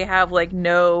worlds, they have like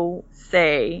no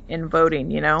say in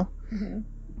voting, you know? Mm-hmm.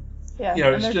 Yeah, Yeah,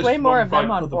 and it's there's just way more one of them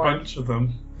vote on for the board. bunch of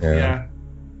them. Yeah.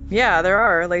 Yeah, there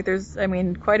are. Like, there's, I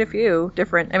mean, quite a few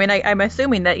different. I mean, I'm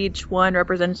assuming that each one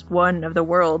represents one of the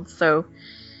worlds, so,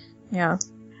 yeah.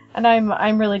 And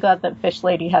I'm really glad that Fish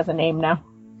Lady has a name now.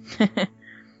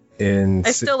 In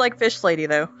I still like Fish Lady,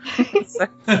 though. So,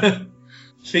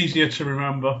 It's easier to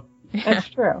remember. That's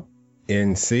true.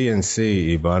 In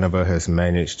CNC, Ivanova has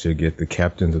managed to get the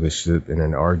captains of the ship in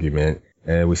an argument,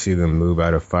 and we see them move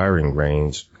out of firing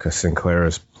range because Sinclair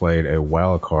has played a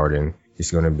wild card and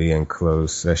he's going to be in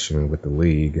closed session with the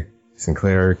League.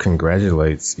 Sinclair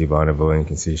congratulates Ivanova, and you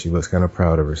can see she looks kind of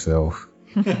proud of herself.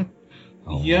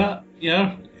 Yeah.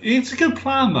 It's a good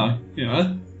plan, though, you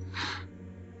know.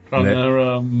 Trying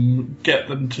to get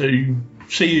them to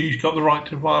see who's got the right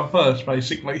to fire first,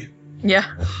 basically. yeah.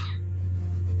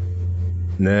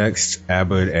 Next,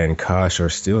 Abbott and Kosh are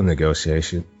still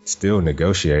negotiating,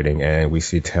 and we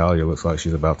see Talia looks like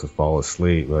she's about to fall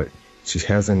asleep, but she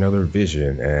has another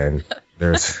vision, and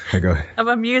there's Of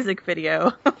a music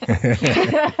video.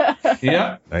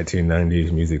 Yeah.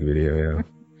 1990s music video, yeah.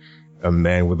 A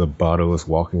man with a bottle is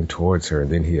walking towards her, and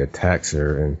then he attacks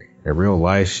her, and in real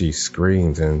life she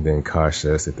screams, and then Kosh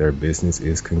says that their business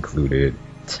is concluded.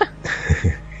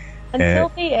 Until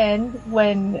the end,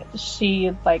 when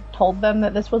she told them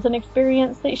that this was an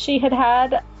experience that she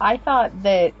had, I thought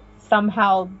that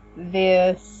somehow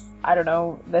this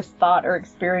thought or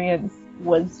experience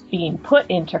was being put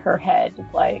into her head.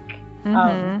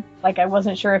 Mhm. I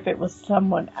wasn't sure if it was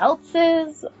someone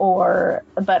else's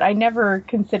but I never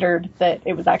considered that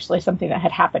it was actually something that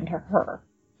had happened to her.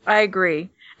 I agree.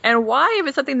 And why, if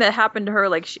it's something that happened to her,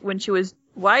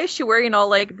 why is she wearing all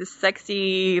this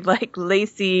sexy,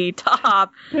 lacy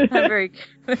top? I'm very.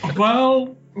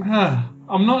 Well,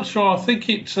 I'm not sure. I think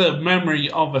it's a memory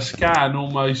of a scan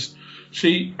almost.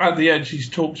 At the end, she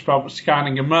talks about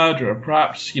scanning a murderer.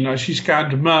 Perhaps, she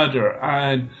scanned a murderer,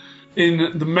 and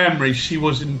in the memory, she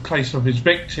was in place of his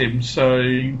victim. So,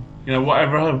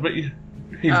 whatever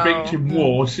his victim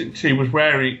wore, she was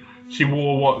wearing. She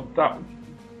wore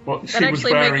what she was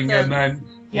wearing, and then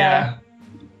Yeah.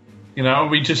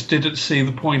 we just didn't see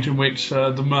the point in which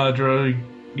the murderer,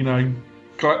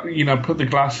 put the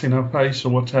glass in her face or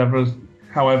whatever.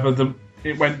 However,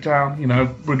 it went down.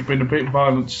 Would have been a bit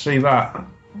violent to see that.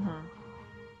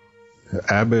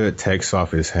 Abbott takes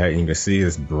off his hat, and you can see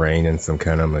his brain in some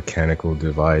kind of mechanical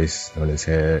device on his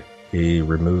head. He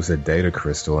removes a data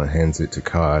crystal and hands it to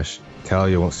Kosh.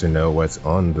 Talia wants to know what's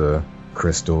on the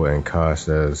crystal, and Kosh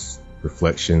says,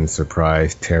 reflection,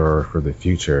 surprise, terror for the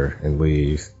future, and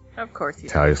leaves. Of course he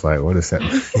does. Talia's like, what does that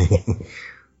mean?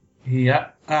 Yeah,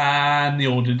 and the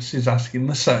audience is asking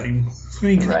the same.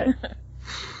 Right.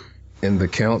 In the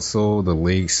council, the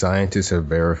League scientists have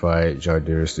verified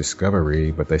Jadur's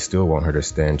discovery, but they still want her to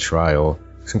stand trial.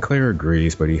 Sinclair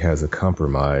agrees, but he has a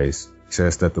compromise. He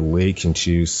says that the League can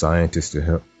choose scientists to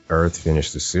help Earth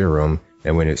finish the serum,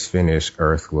 and when it's finished,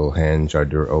 Earth will hand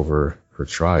Jadur over for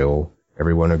trial.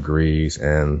 Everyone agrees,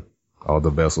 and all the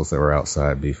vessels that were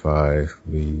outside B5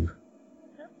 leave.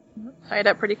 Tied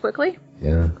up pretty quickly.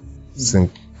 Yeah.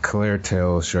 Sinclair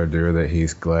tells Jadur that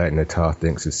he's glad Nata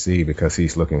thinks to see because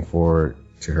he's looking forward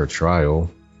to her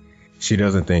trial. She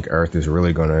doesn't think Earth is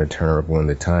really going to turn up when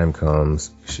the time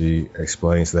comes. She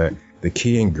explains that the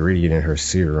key ingredient in her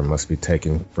serum must be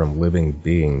taken from living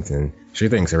beings, and she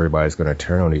thinks everybody's going to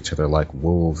turn on each other like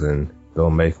wolves, and they'll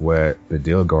make what the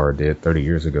Dilgar did 30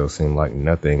 years ago seem like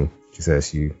nothing. She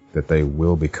says that they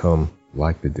will become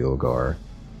like the Dilgar.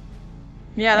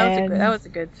 Yeah, that was a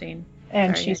good scene.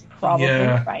 And Sorry. she's probably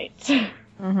right.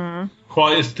 Mm-hmm.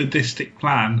 Quite a sadistic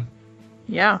plan.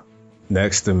 Yeah.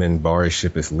 Next, the Minbari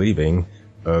ship is leaving.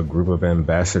 A group of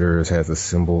ambassadors has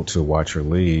assembled to watch her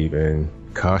leave, and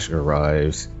Kosh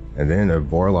arrives. And then a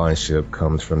Vorlon ship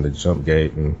comes from the jump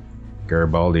gate, and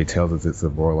Garibaldi tells us it's a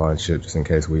Vorlon ship just in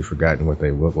case we've forgotten what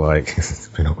they look like. It's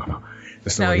been a while.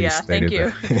 Thank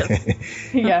you.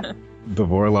 Yeah. The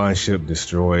Vorlon ship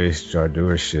destroys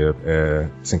Jadur's ship.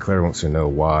 Sinclair wants to know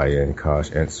why, and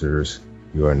Kosh answers,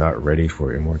 "You are not ready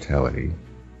for immortality."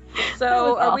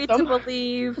 So, are we to awesome.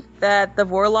 believe that the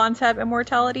Vorlons have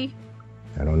immortality?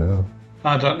 I don't know.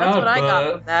 I don't know, That's what I got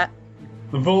but from that.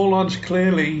 the Vorlons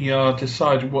clearly are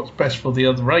deciding what's best for the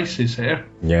other races here.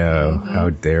 Yeah, how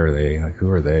dare they? Like,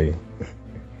 who are they?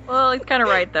 Well, he's kind of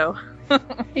right, though.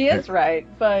 He is right,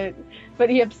 but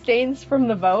he abstains from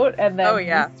the vote and then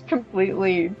just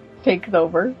completely takes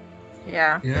over.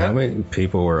 Yeah. How many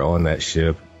people were on that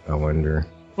ship, I wonder?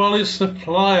 Well, it's the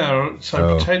flyer, so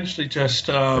Oh. potentially just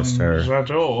That's fair.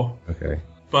 Zador. Okay.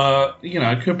 But,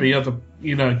 it could be other,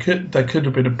 there could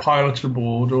have been a pilot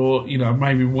aboard or,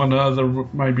 maybe one other,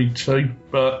 maybe two.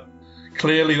 But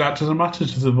clearly that doesn't matter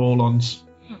to the Vorlons.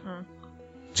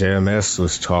 JMS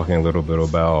was talking a little bit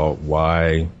about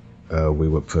why we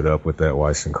would put up with that,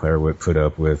 why Sinclair would put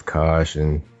up with Kosh,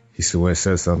 and he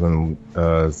said something,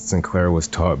 Sinclair was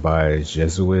taught by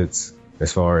Jesuits.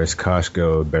 As far as Kosh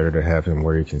goes, better to have him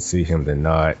where you can see him than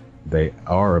not. They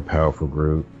are a powerful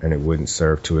group, and it wouldn't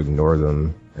serve to ignore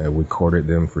them. We courted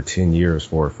them for 10 years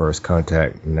for first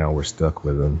contact, and now we're stuck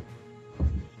with them.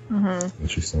 Mm-hmm.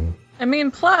 Interesting.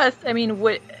 Plus,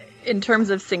 what, in terms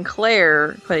of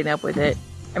Sinclair putting up with it,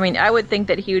 I would think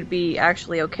that he would be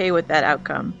actually okay with that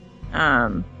outcome.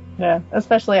 Yeah,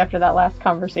 especially after that last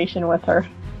conversation with her.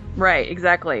 Right,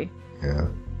 exactly. Yeah.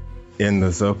 In the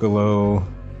Zocalo,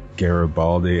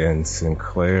 Garibaldi and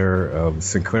Sinclair.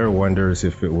 Sinclair wonders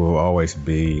if it will always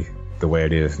be the way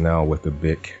it is now with the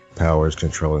big powers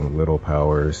controlling little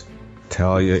powers.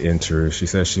 Talia enters. She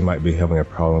says she might be having a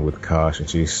problem with Kosh, and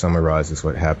she summarizes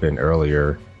what happened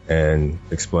earlier and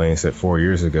explains that 4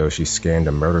 years ago she scanned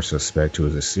a murder suspect who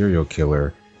was a serial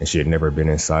killer, and she had never been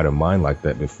inside a mine like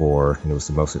that before, and it was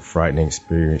the most frightening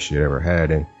experience she had ever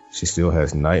had, and she still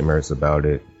has nightmares about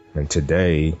it. And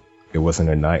today, it wasn't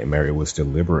a nightmare, it was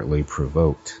deliberately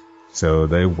provoked. So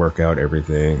they work out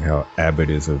everything, how Abbott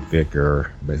is a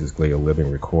vicar, basically a living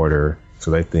recorder.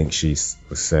 So they think she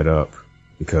was set up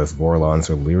because Vorlon's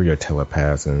Illyria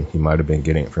telepaths, and he might have been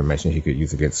getting information he could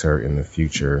use against her in the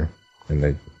future.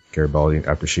 And Garibaldi,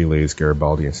 after she leaves,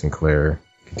 Garibaldi and Sinclair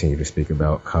continue to speak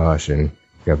about Kosh, and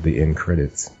you have the end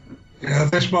credits. Yeah,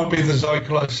 this might be the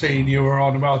Zocalo scene you were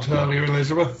on about earlier,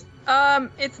 Elizabeth.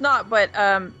 It's not, but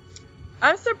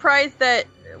I'm surprised that,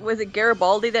 was it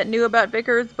Garibaldi that knew about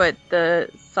Vickers, but the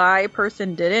Psi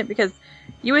person didn't? Because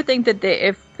you would think that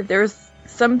if there's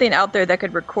something out there that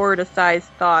could record a Psi's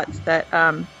thoughts, that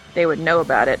they would know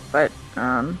about it, but...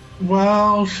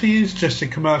 Well, she's just a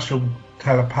commercial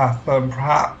telepath, and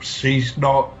perhaps she's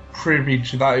not privy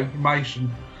to that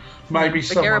information. Maybe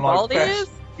someone Garibaldi like Bess. is?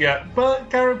 Yeah, but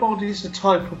Garibaldi is the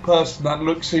type of person that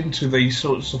looks into these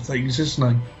sorts of things,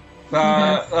 isn't he?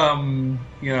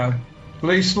 At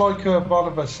least like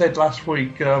Bolivar said last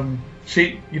week,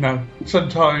 she,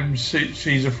 sometimes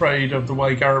she's afraid of the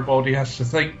way Garibaldi has to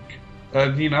think.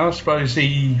 And, I suppose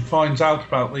he finds out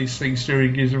about these things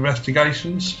during his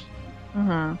investigations.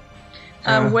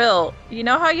 Mm-hmm. Will, you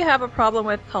know how you have a problem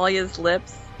with Talia's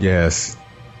lips? Yes.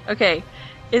 Okay.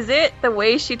 Is it the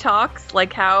way she talks,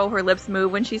 like how her lips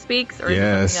move when she speaks, or is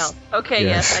it something else? Okay,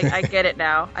 yes, I get it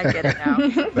now.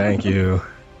 Thank you.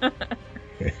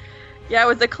 Yeah, it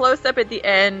was a close-up at the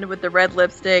end with the red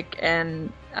lipstick,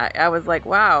 and I was like,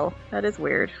 wow, that is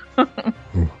weird.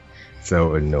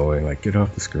 So annoying. Like, get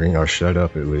off the screen or shut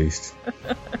up at least.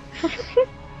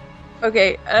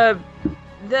 Okay,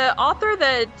 the author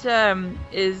that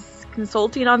is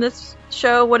consulting on this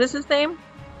show, what is his name?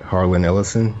 Harlan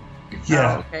Ellison.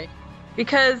 Yeah. Oh, okay.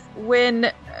 Because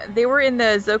when they were in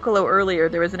the Zocalo earlier,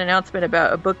 there was an announcement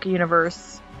about a book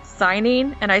universe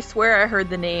signing, and I swear I heard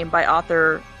the name by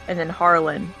author and then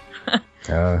Harlan.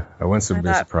 I wasn't a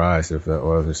bit surprised if that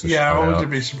was just a Yeah, I shout was out. a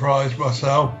bit surprised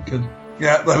myself, because,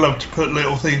 yeah, they love to put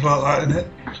little things like that in it.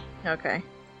 Okay.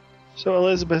 So,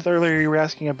 Elizabeth, earlier you were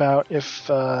asking about if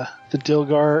the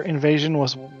Dilgar invasion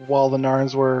was while the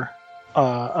Narns were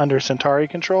under Centauri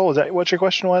control. Is that what your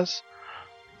question was?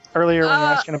 Earlier when you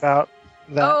were asking about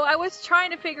that? Oh, I was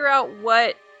trying to figure out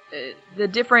what the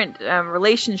different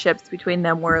relationships between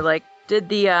them were. Like, did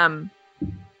the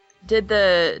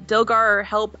Dilgar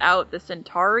help out the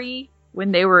Centauri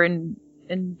when they were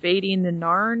invading the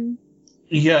Narn?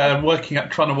 Yeah,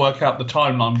 trying to work out the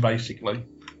timeline, basically.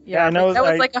 Yeah, I know that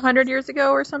was like 100 years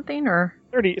ago or something, or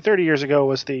 30 years ago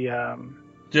was the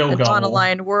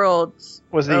non-aligned worlds.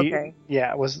 was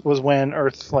when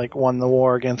Earth won the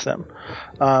war against them.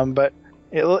 But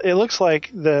it looks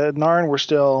like the Narn were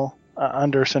still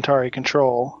under Centauri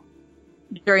control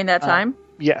during that time.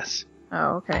 Yes.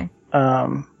 Oh, okay.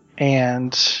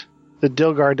 And the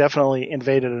Dilgar definitely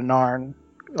invaded a Narn,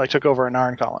 took over a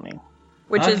Narn colony.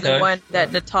 Which is the one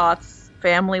that Natoth's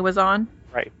family was on?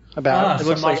 Right. My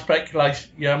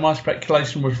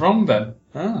speculation was wrong then.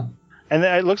 Ah. And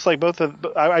then it looks like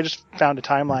I just found a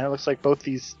timeline. It looks like both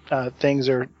these things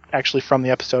are actually from the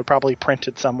episode, probably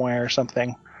printed somewhere or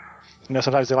something.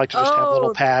 Sometimes they like to just have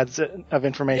little pads of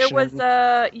information.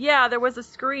 There was a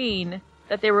screen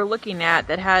that they were looking at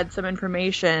that had some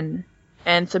information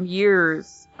and some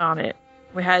years on it.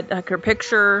 We had her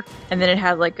picture, and then it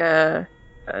had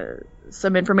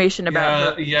some information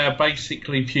about her. Yeah,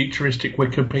 basically futuristic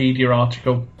Wikipedia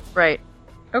article. Right.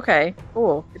 Okay.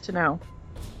 Cool. Good to know.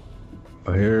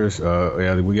 Here's we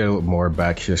get a little more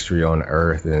back history on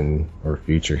Earth or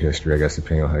future history, I guess,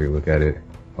 depending on how you look at it.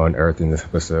 On Earth in this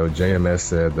episode, JMS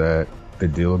said that the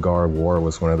Dilgar War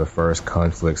was one of the first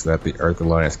conflicts that the Earth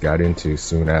Alliance got into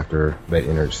soon after they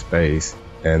entered space,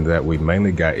 and that we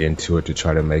mainly got into it to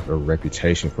try to make a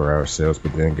reputation for ourselves,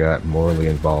 but then got morally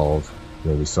involved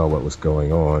when we saw what was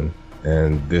going on.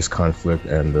 And this conflict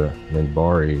and the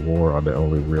Minbari War are the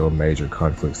only real major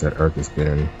conflicts that Earth has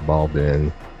been involved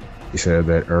in. He said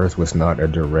that Earth was not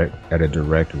at a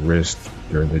direct risk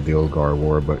during the Dilgar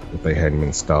War, but if they hadn't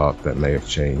been stopped, that may have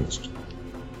changed.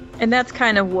 And that's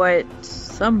kind of what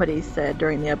somebody said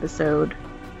during the episode,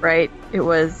 right? It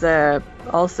was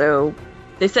also,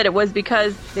 they said it was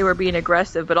because they were being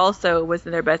aggressive, but also it was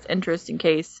in their best interest in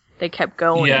case they kept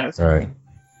going. Yeah, right.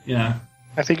 Yeah.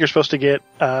 I think you're supposed to get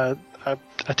an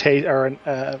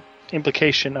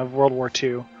implication of World War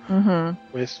II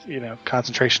with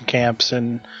concentration camps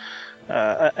and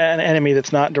an enemy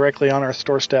that's not directly on Earth's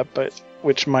doorstep, but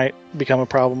which might become a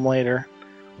problem later.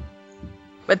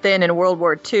 But then in World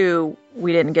War II,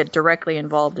 we didn't get directly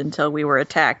involved until we were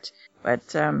attacked.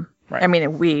 But right. I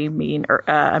mean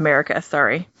America.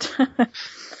 Sorry.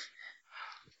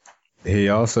 He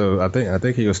also, I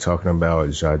think he was talking about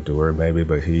Jadur maybe,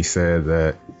 but he said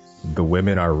that the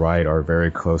women I write are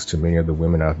very close to many of the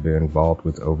women I've been involved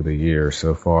with over the years.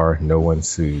 So far, no one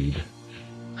sued.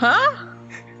 Huh?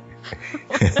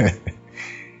 I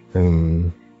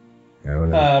don't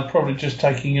know. Probably just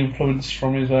taking influence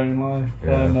from his own life.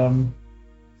 Yeah. And,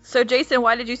 So, Jason,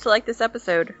 why did you select this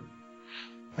episode?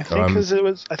 I think because it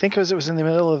was in the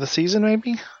middle of the season,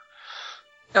 maybe.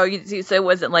 Oh, so it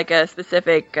wasn't like a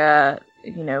specific,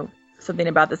 something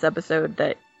about this episode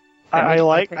that. I kind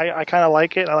of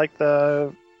like it. I like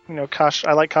the, Kosh.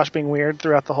 I like Kosh being weird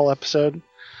throughout the whole episode.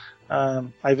 I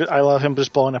love him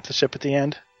just blowing up the ship at the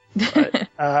end. But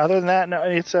other than that, no,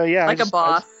 it's yeah. Like a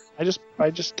boss.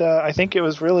 I think it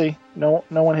was really no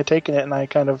one had taken it, and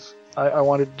I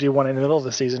wanted to do one in the middle of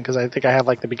the season because I think I have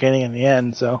the beginning and the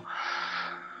end. So.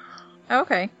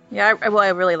 Okay. Yeah. I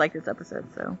really like this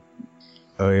episode. So.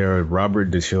 Oh yeah, Robert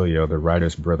DiCilio, the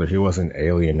writer's brother. He wasn't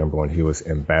Alien #1. He was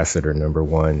Ambassador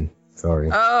 #1. Sorry.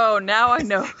 Oh, now I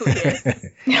know who it is.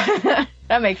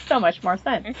 That makes so much more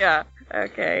sense. Yeah.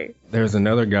 Okay. There's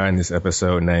another guy in this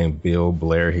episode named Bill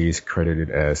Blair. He's credited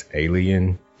as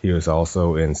Alien. He was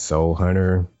also in Soul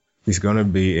Hunter. He's going to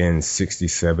be in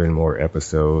 67 more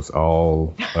episodes,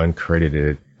 all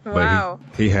uncredited. Wow.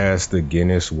 But he has the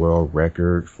Guinness World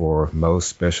Record for most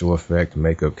special effect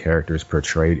makeup characters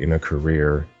portrayed in a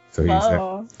career. So he's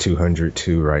at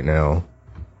 202 right now.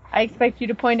 I expect you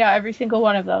to point out every single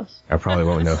one of those. I probably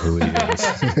won't know who he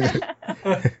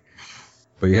is.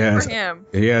 But he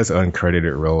has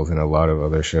uncredited roles in a lot of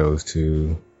other shows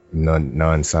too,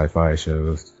 non-sci-fi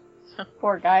shows.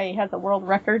 Poor guy, he has a world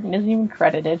record and isn't even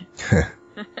credited.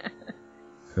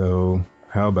 So,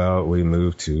 how about we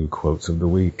move to quotes of the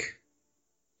week?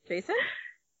 Jason?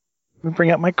 Let me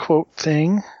bring up my quote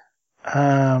thing.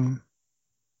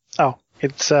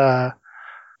 It's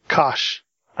Kosh.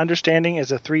 Understanding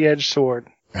is a three-edged sword.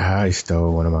 I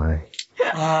stole one of mine.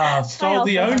 Stole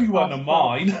the only one of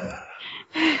mine.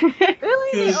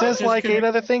 Really? He says like 8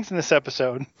 other things in this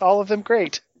episode. All of them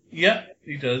great. Yeah,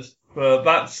 he does. But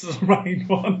that's the main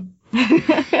one.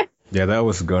 Yeah, that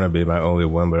was going to be my only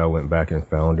one, but I went back and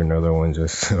found another one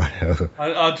just so I have.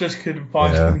 I just couldn't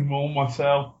find any more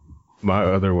myself. My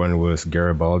other one was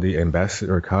Garibaldi.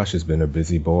 Ambassador Kosh has been a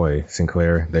busy boy.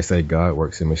 Sinclair, they say God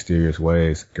works in mysterious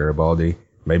ways. Garibaldi,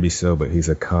 maybe so, but he's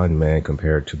a con man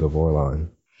compared to the Vorlon.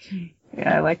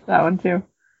 Yeah, I like that one too.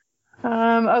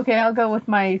 Okay, I'll go with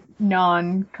my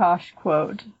non-Kosh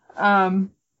quote.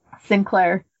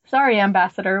 Sinclair, sorry,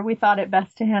 Ambassador, we thought it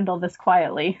best to handle this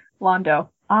quietly. Londo,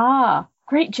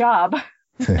 great job.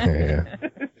 Yeah.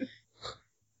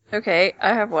 Okay,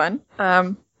 I have one.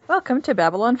 Welcome to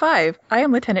Babylon 5. I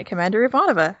am Lieutenant Commander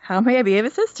Ivanova. How may I be of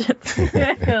assistance?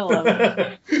 I love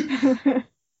it.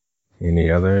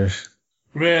 Any others?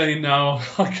 Really, no.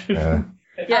 I couldn't.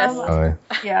 Yes. Fine.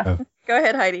 Yeah. Go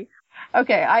ahead, Heidi.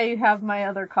 Okay, I have my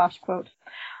other Kosh quote.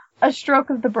 A stroke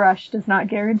of the brush does not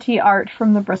guarantee art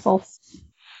from the bristles.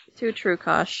 Too true,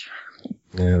 Kosh.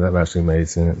 Yeah, that actually made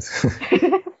sense.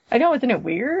 I know, isn't it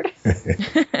weird?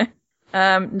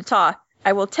 Nata,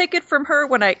 I will take it from her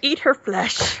when I eat her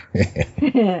flesh.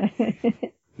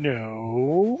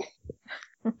 No.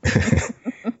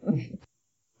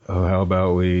 Oh, how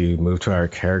about we move to our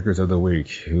characters of the week?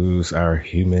 Who's our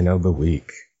human of the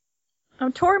week?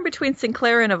 I'm torn between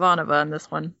Sinclair and Ivanova on this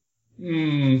one.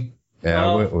 Yeah,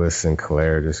 I went with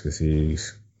Sinclair just because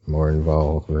he's more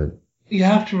involved, but You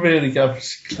have to really go for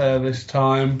Sinclair this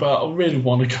time, but I really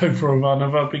want to go for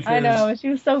Ivanova because I know, she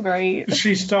was so great.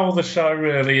 she stole the show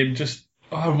really and just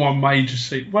had one major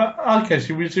scene. Well, okay,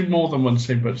 she was in more than one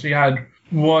scene, but she had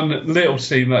one little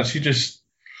scene that she just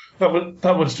that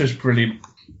was just brilliant.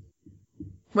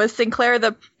 Was Sinclair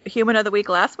the human of the week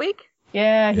last week?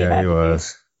 Yeah, he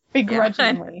was.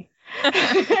 Begrudgingly.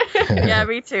 Yeah,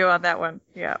 me too on that one.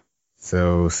 Yeah.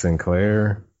 So,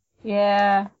 Sinclair?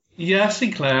 Yeah. Yeah,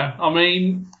 Sinclair. I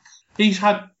mean, he's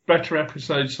had better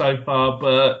episodes so far,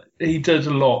 but he does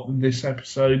a lot in this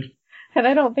episode. And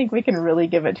I don't think we can really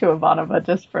give it to Ivanova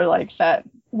just for, like, that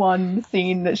one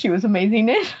scene that she was amazing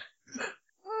in.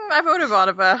 I voted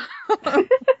Ivanova.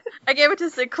 I gave it to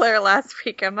Sinclair last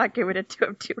week. I'm not giving it to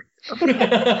him too.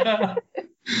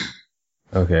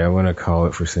 Okay, I'm going to call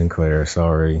it for Sinclair.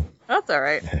 Sorry. That's all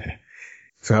right.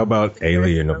 So how about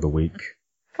Alien of the Week?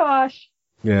 Kosh.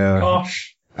 Yeah.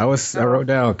 Gosh. I wrote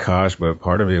down Kosh, but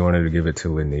part of me wanted to give it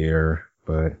to Lanier,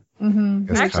 but...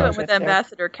 Mm-hmm. I actually went with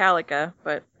Ambassador Calica,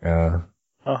 but... I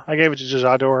gave it to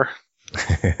Jador.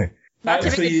 Not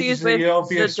to be confused with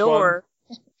Zador.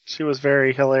 She was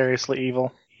very hilariously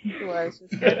evil. She was.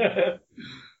 It was good.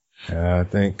 I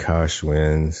think Kosh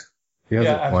wins. He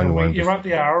hasn't won one. You're at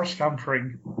the hour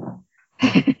scampering.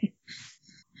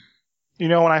 You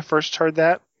know, when I first heard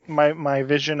that, my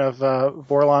vision of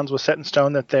Vorlons was set in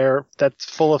stone that's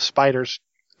full of spiders.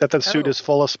 That the suit is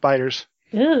full of spiders.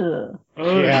 Ew.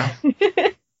 Yeah.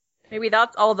 Maybe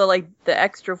that's all the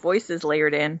extra voices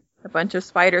layered in. A bunch of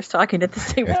spiders talking at the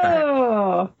same time.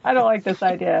 Oh, I don't like this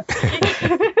idea.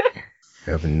 I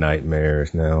have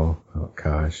nightmares now. Oh,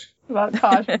 gosh. About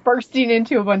Kosh bursting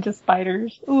into a bunch of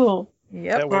spiders. Ooh.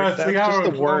 Yep. That's just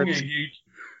the words.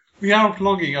 The hour of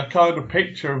longing, I kind of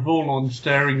picture of Vorlon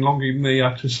staring longingly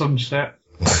at a sunset.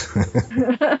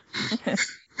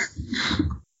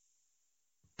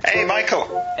 Hey, Michael.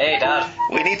 Hey, Dad.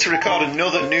 We need to record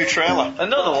another new trailer.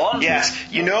 Another one? Yes,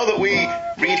 you know that we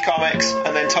read comics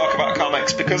and then talk about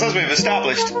comics, because as we've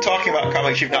established, talking about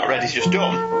comics you've not read is just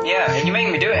dumb. Yeah, and you make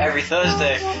me do it every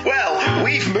Thursday. Well,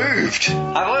 we've moved.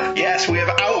 Have we? Yes, we have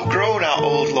outgrown our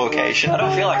old location. I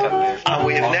don't feel like I've moved. And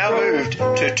we have now moved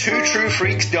to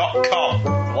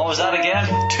twotruefreaks.com. What was that again?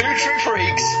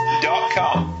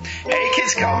 twotruefreaks.com. Hey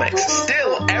Kids Comics,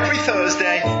 still every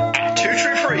Thursday at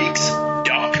twotruefreaks.com.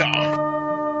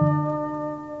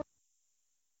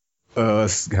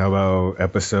 How about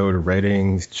episode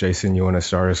ratings? Jason, you want to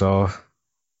start us off?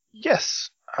 Yes.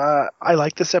 I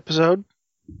like this episode.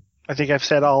 I think I've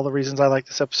said all the reasons I like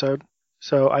this episode.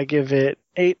 So I give it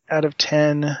 8 out of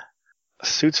 10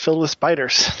 suits filled with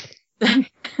spiders.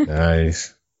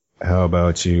 Nice. How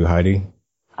about you, Heidi?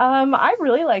 I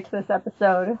really liked this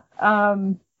episode.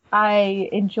 I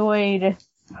enjoyed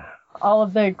all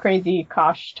of the crazy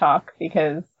Kosh talk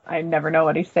because I never know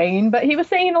what he's saying, but he was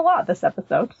saying a lot this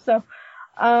episode. So,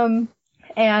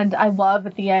 and I love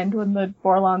at the end when the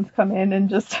Vorlons come in and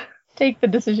just take the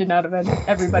decision out of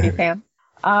everybody's hands.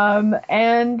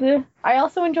 And I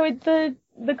also enjoyed the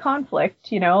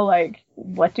conflict, like,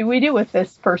 what do we do with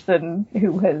this person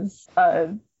who has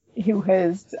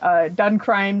done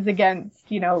crimes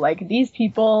against, like, these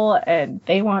people, and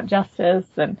they want justice.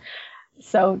 And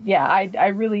so, yeah, I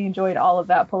really enjoyed all of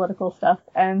that political stuff.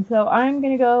 And so I'm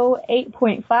going to go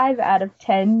 8.5 out of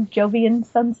 10 Jovian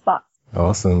sunspots.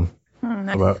 Awesome. Nice.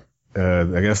 How about,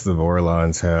 I guess the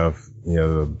Vorlons have,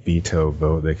 the veto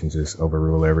vote. They can just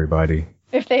overrule everybody.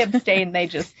 If they abstain, they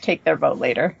just take their vote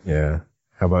later. Yeah.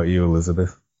 How about you,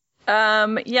 Elizabeth?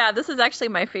 Yeah, this is actually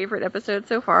my favorite episode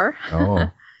so far.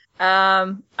 Oh.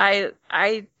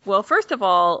 Well, first of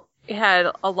all, it had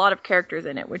a lot of characters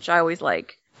in it, which I always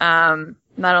like. Not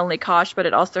only Kosh, but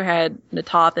it also had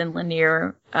Natoth and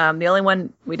Lanier. The only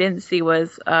one we didn't see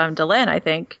was Delenn, I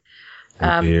think.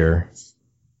 And Veer.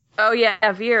 Oh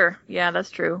yeah, Veer. Yeah,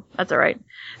 that's true. That's all right.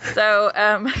 So,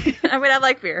 I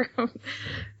like Veer.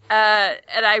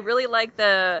 And I really like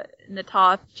the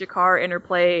Natoth-Jakar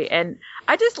interplay, and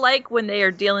I just like when they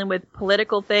are dealing with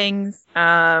political things,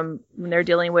 when they're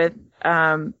dealing with,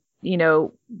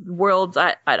 worlds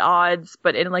at odds,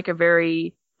 but in like a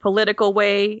very political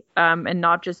way, and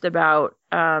not just about,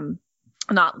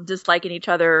 not disliking each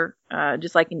other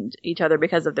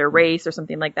because of their race or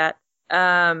something like that.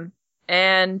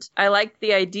 And I liked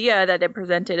the idea that it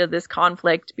presented of this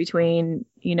conflict between,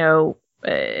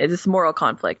 this moral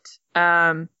conflict.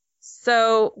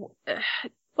 So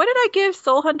what did I give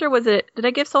Soul Hunter? Did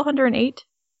I give Soul Hunter an 8?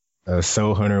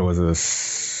 Soul Hunter was a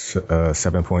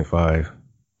 7.5.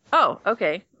 Oh,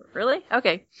 okay. Really?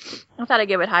 Okay. I thought I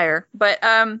gave it higher. But,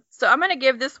 so I'm going to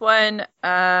give this one,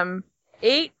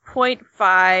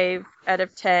 8.5 out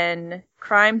of 10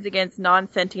 crimes against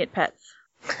non-sentient pets.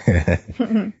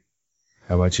 How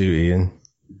about you, Ian?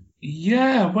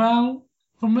 Yeah, well,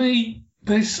 for me,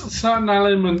 there's certain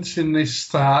elements in this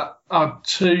that are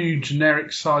too generic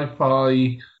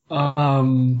sci-fi,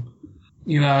 and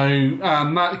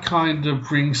that kind of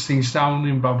brings things down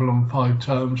in Babylon 5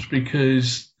 terms,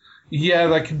 because, yeah,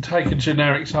 they can take a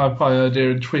generic sci-fi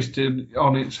idea and twist it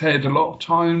on its head a lot of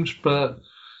times, but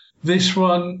this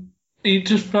one, it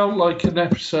just felt like an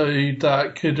episode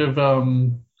that could have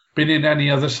been in any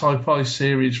other sci-fi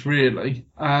series, really.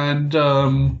 And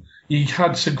you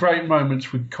had some great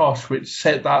moments with Kosh, which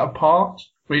set that apart,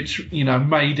 which,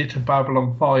 made it a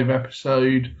Babylon 5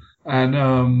 episode. And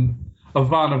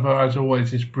Ivanova, as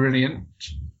always, is brilliant.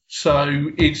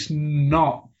 So it's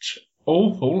not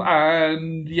awful,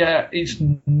 and yeah, it's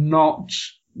not,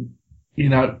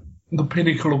 the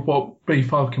pinnacle of what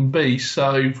B5 can be.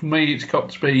 So for me, it's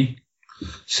got to be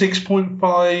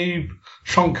 6.5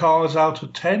 Shankars out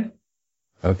of 10.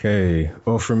 Okay.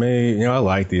 Well, for me, I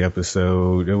liked the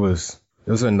episode. It was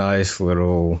a nice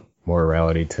little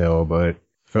morality tale, but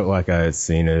felt like I had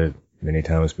seen it many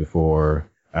times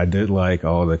before. I did like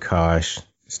all the Kosh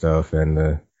stuff and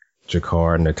the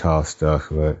Jakar and the Natoth stuff,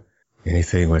 but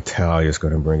anything with Talia is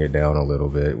going to bring it down a little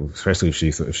bit, especially if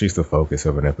she's the focus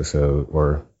of an episode,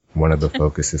 or one of the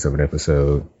focuses of an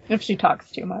episode. If she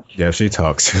talks too much. Yeah, if she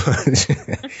talks too much.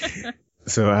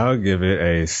 So I'll give it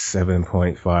a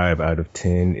 7.5 out of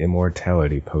 10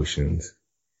 immortality potions.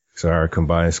 So our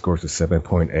combined score is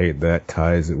 7.8. That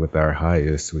ties it with our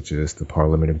highest, which is the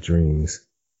Parliament of Dreams.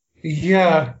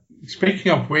 Yeah.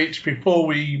 Speaking of which, before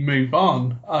we move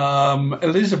on,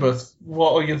 Elizabeth,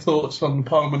 what are your thoughts on the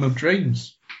Parliament of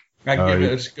Dreams? I give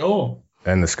it a score.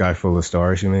 And the Sky Full of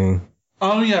Stars, you mean?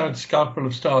 Oh, yeah, the Sky Full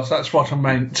of Stars. That's what I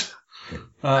meant.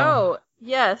 Oh,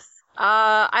 yes.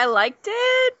 I liked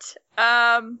it.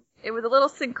 It was a little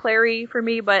Sinclair-y for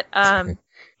me, but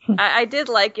I did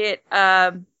like it.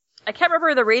 I can't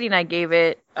remember the rating I gave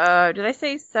it. Did I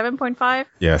say 7.5?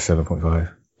 Yeah,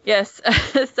 7.5. Yes,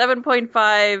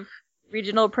 7.5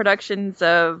 regional productions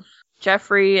of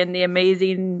Jeffrey and the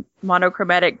Amazing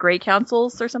Monochromatic Grey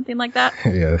Councils or something like that.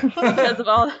 Yeah. Because of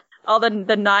all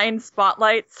the 9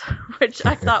 spotlights, which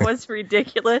I thought was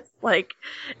ridiculous. Like,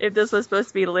 if this was supposed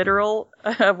to be literal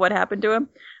of what happened to him.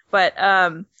 But,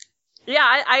 yeah,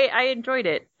 I enjoyed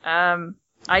it.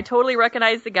 I totally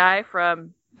recognized the guy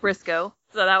from Briscoe,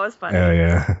 so that was funny. Oh,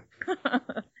 yeah.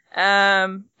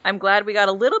 I'm glad we got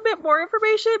a little bit more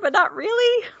information, but not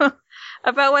really,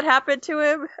 about what happened to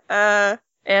him. And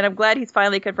I'm glad he's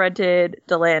finally confronted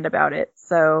Delenn about it.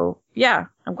 So, yeah,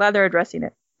 I'm glad they're addressing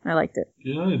it. I liked it.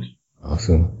 Good.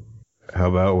 Awesome. How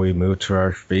about we move to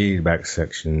our feedback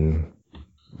section?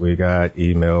 We got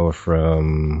email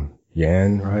from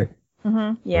Yan, right?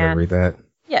 Mm-hmm. Yeah. Wanna read that?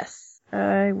 Yes.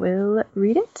 I will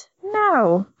read it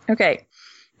now. Okay.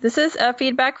 This is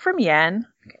feedback from Yan.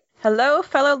 Hello,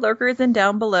 fellow lurkers and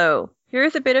down below.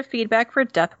 Here's a bit of feedback for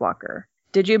Deathwalker.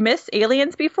 Did you miss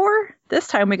aliens before? This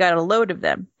time we got a load of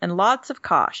them, and lots of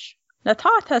Kosh.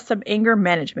 Natoth has some anger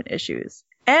management issues.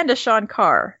 And a Sean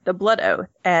Carr, the Blood Oath,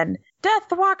 and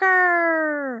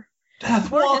Deathwalker!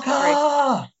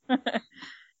 Deathwalker!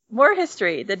 More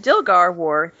history. The Dilgar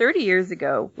War 30 years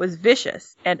ago was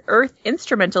vicious, and Earth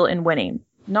instrumental in winning.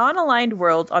 Non-aligned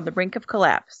worlds on the brink of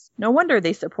collapse. No wonder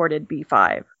they supported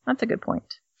B5. That's a good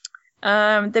point.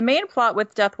 The main plot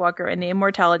with Deathwalker and the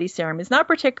Immortality Serum is not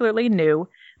particularly new,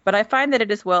 but I find that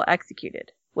it is well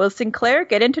executed. Will Sinclair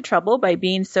get into trouble by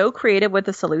being so creative with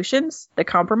the solutions, the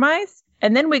compromise?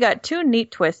 And then we got two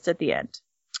neat twists at the end.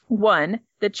 One,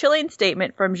 the chilling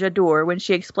statement from Jadur when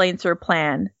she explains her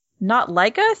plan. Not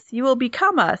like us, you will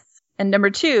become us. And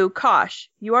number two, Kosh,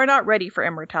 you are not ready for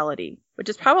immortality, which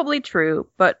is probably true,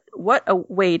 but what a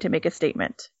way to make a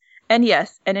statement. And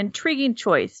yes, an intriguing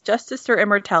choice, justice or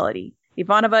immortality.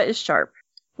 Ivanova is sharp.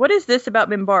 What is this about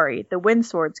Minbari, the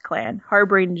Windswords clan,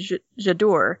 harboring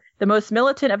Jadur, the most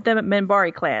militant of the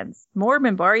Minbari clans? More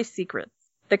Minbari secrets.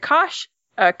 The Kosh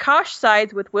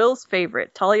sides with Will's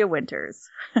favorite, Talia Winters.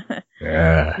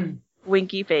 Yeah.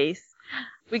 Winky face.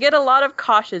 We get a lot of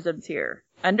Koshisms here.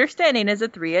 Understanding is a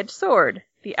three-edged sword.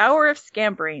 The hour of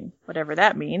scampering, whatever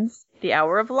that means. The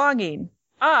hour of longing.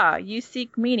 Ah, you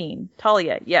seek meaning.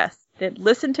 Talia, yes. Then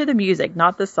listen to the music,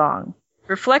 not the song.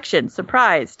 Reflection,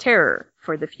 surprise, terror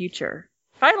for the future.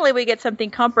 Finally, we get something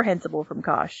comprehensible from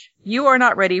Kosh. You are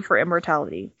not ready for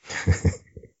immortality.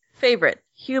 Favorite,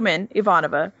 human,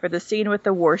 Ivanova, for the scene with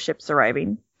the warships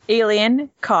arriving.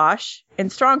 Alien, Kosh, in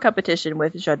strong competition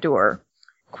with Jadur.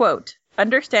 Quote,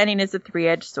 understanding is a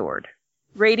three-edged sword.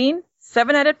 Rating,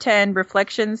 7 out of 10,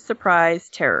 reflections, surprise,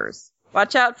 terrors.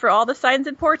 Watch out for all the signs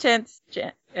and portents.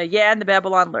 Yan, the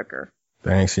Babylon Lurker.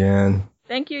 Thanks, Yan.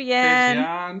 Thank you, Yan. Cheers,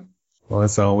 Jan. Well,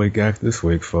 that's all we got this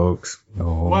week, folks.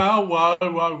 Oh. Whoa.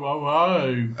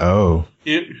 Oh.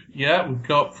 Yeah, we've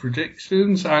got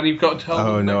predictions, and you've got to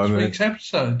tell them next week's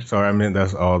episode. Sorry, I meant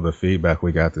that's all the feedback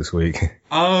we got this week.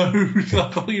 Oh, I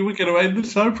thought you were going to end it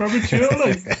so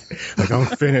prematurely. Like, I'm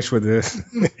finished with this.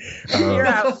 You're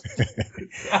out.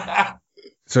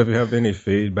 So if you have any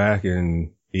feedback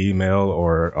in email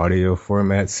or audio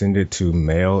format, send it to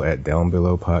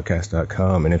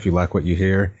mail@downbelowpodcast.com. And if you like what you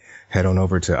hear, head on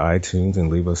over to iTunes and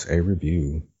leave us a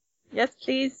review. Yes,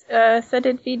 please send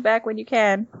in feedback when you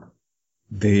can.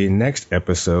 The next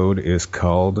episode is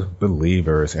called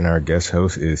Believers, and our guest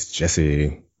host is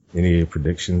Jesse. Any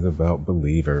predictions about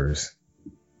Believers?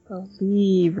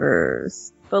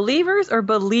 Believers. Believers or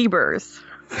Beliebers?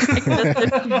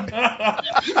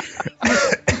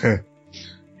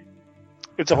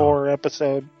 It's a horror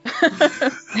episode.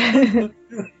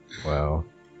 Wow.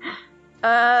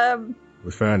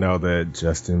 We found out that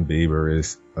Justin Bieber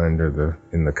is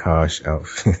in the Kosh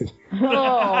outfit.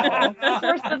 Oh,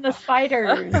 worse than the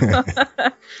spiders.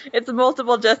 It's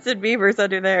multiple Justin Biebers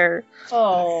under there.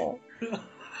 Oh.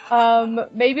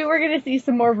 Maybe we're gonna see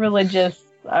some more religious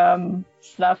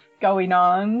stuff going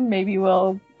on. Maybe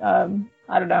we'll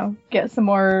I don't know, get some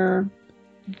more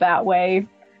that way.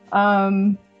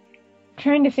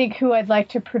 Trying to think who I'd like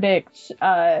to predict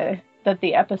that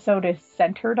the episode is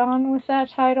centered on with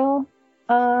that title.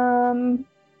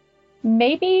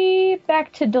 Maybe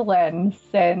back to Delenn,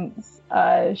 since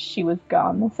she was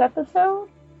gone this episode.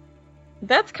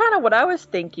 That's kind of what I was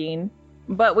thinking,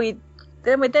 but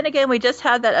then again we just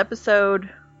had that episode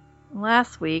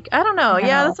last week. I don't know.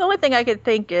 Yeah, that's the only thing I could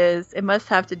think is it must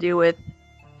have to do with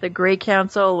the Grey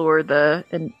Council or the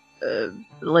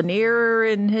Lanier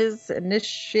and his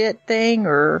initiate thing,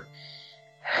 or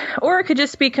it could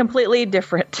just be completely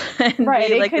different and right,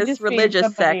 be like this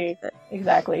religious sect.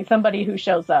 Exactly, somebody who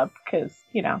shows up because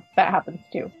that happens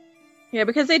too. Yeah,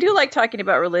 because they do like talking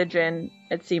about religion.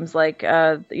 It seems like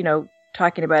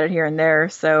talking about it here and there.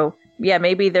 So yeah,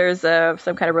 maybe there's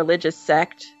some kind of religious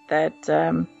sect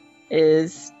that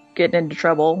is getting into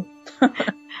trouble.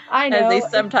 I know, as they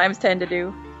sometimes tend to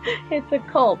do. It's a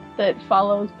cult that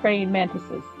follows praying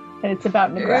mantises, and it's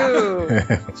about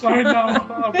Nebraska. Sorry, no,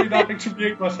 I've been having to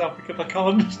mute myself because I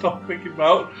can't stop thinking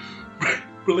about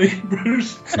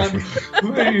Believers and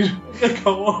please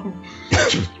go on.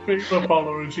 Just people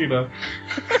followers,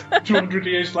 200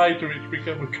 years later, it's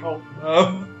become a cult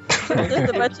now. Just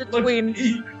a bunch of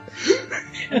tweens.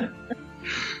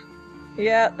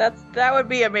 Yeah, that would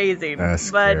be amazing.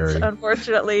 That's but scary.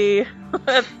 Unfortunately,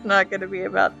 it's not going to be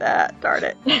about that. Darn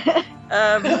it.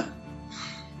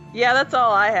 Yeah, that's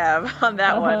all I have on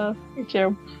that one. Me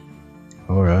too.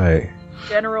 All right.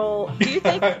 General, do you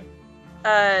think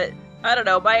I don't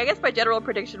know. I guess my general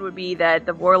prediction would be that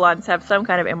the Vorlons have some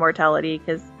kind of immortality,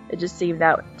 because it just seemed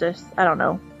that I don't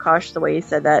know. Kosh, the way he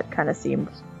said that kind of seemed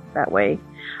that way.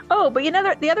 Oh, but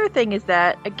the other thing is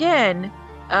that, again,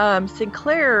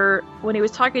 Sinclair, when he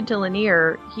was talking to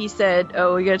Lanier, he said,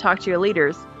 "Oh, you're going to talk to your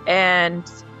leaders." And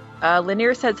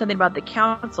Lanier said something about the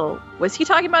council. Was he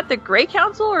talking about the Grey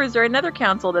Council, or is there another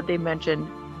council that they mentioned?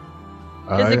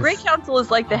 Because the Grey Council is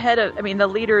like the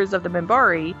leaders of the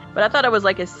Minbari, but I thought it was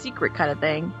like a secret kind of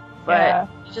thing. But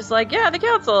it's just like, yeah, the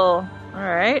council. All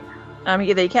right.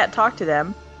 They can't talk to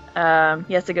them.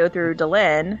 He has to go through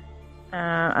Delenn.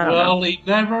 I don't know. Well, he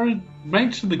never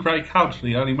mentioned the Grey Council,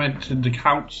 he only mentioned the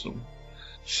council.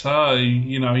 So,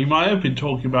 he might have been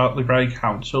talking about the Grey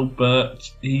Council,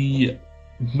 but he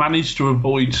managed to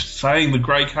avoid saying the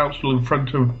Grey Council in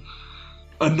front of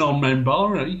a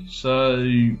non-Minbari. So,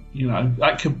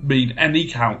 that could mean any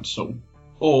council.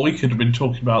 Or he could have been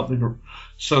talking about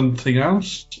something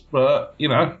else. But,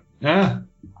 yeah.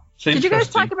 Did you guys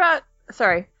talk about...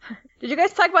 Sorry. Did you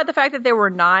guys talk about the fact that there were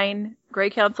 9 Grey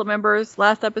Council members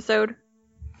last episode?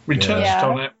 We touched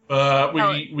on it, but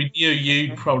we knew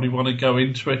you'd probably want to go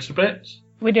into it a bit.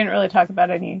 We didn't really talk about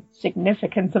any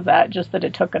significance of that, just that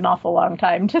it took an awful long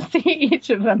time to see each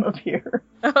of them appear.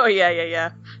 Oh, yeah.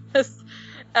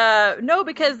 No,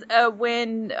 because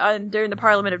when during the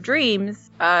Parliament of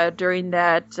Dreams, during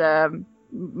that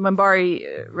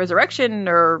Minbari resurrection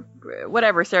or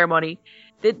whatever ceremony,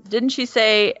 didn't she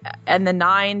say, and the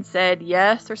 9 said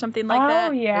yes or something like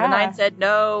that? Yeah. Or the 9 said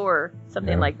no or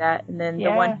something like that. And then the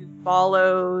one who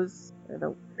follows.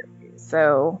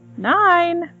 So,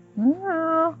 9.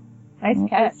 Oh, nice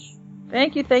catch.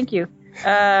 Thank you.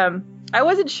 I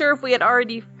wasn't sure if we had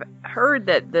already heard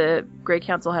that the Grey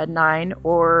Council had 9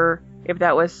 or if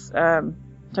that was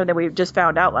something we just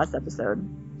found out last episode.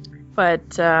 But,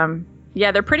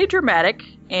 they're pretty dramatic,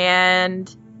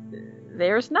 and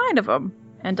there's 9 of them.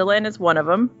 And Delenn is one of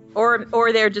them.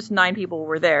 Or they're just 9 people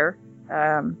were there.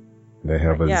 They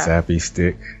have a zappy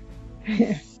stick.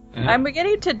 I'm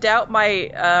beginning to doubt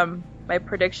my my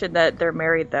prediction that they're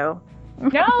married, though.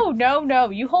 No.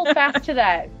 You hold fast to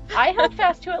that. I held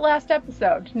fast to it last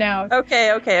episode. Now. Okay.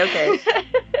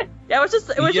 Yeah, it was just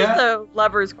a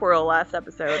lover's quarrel last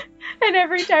episode. And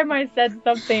every time I said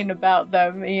something about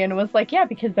them, Ian was like, "Yeah,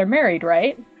 because they're married,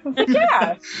 right?" I was like,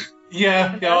 "Yeah."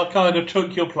 Yeah, I kind of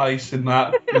took your place in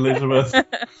that, Elizabeth.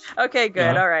 Okay,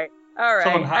 good. All right.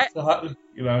 Someone had to,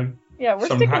 Yeah, we're someone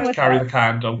sticking had to with carry that. the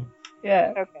candle.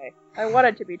 Yeah. Okay. I want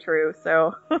it to be true,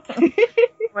 so I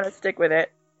want to stick with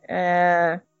it.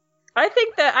 I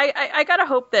think that I gotta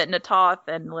hope that Natoth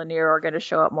and Lanier are going to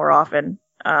show up more often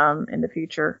in the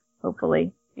future,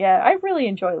 hopefully. Yeah, I really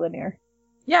enjoy Lanier.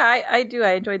 Yeah, I do.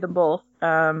 I enjoyed them both.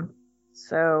 And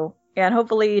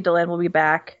hopefully Delenn will be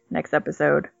back next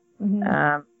episode.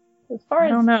 Mm-hmm. As far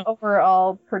as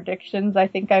overall predictions, I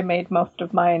think I made most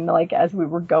of mine as we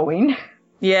were going.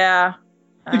 Yeah.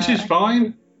 Which is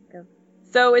fine.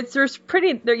 So it's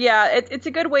it's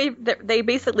a good way that they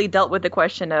basically dealt with the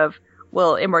question of,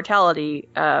 will immortality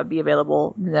be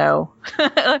available? No.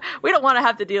 We don't want to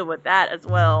have to deal with that as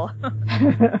well.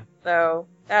 So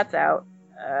that's out.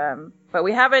 But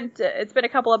we haven't, it's been a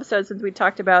couple episodes since we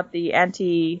talked about the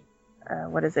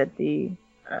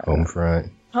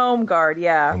Homefront. Home Guard,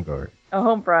 yeah. Home Guard. Oh,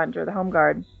 Homefront, or the Home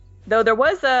Guard. Though there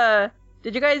was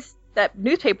did you guys, that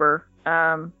newspaper,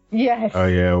 yes. Oh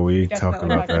yeah, we talked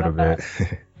about that a bit.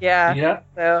 Yeah.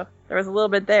 So there was a little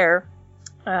bit there.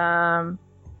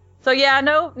 So yeah,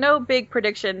 no big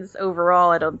predictions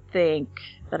overall, I don't think,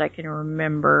 that I can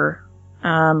remember.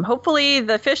 Hopefully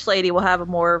the Fish Lady will have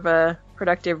more of a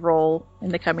productive role in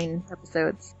the coming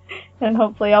episodes. And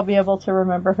hopefully I'll be able to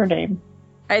remember her name.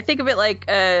 I think of it like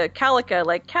Calica,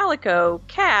 like Calico,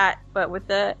 cat, but with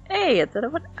the A instead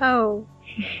of an O.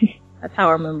 That's how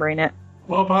I'm remembering it.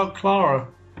 What about Clara?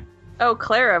 Oh,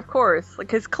 Clara, of course.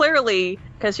 Because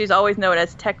she's always known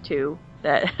as Tech2,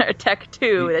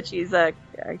 that she's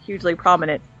hugely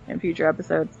prominent in future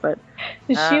episodes. But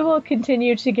she will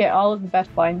continue to get all of the best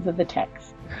lines of the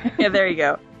text. Yeah, there you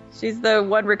go. She's the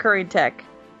one recurring tech.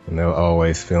 And they'll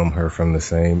always film her from the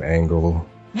same angle.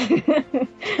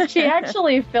 She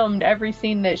actually filmed every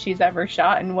scene that she's ever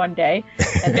shot in one day,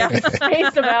 and then just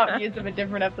spaced them out and used them in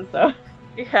different episodes.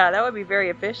 Yeah, that would be very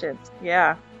efficient.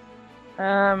 Yeah.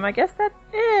 I guess that's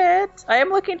it. I am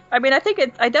looking. I mean,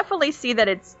 I definitely see that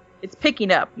it's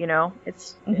picking up.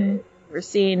 It's we're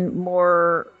seeing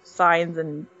more signs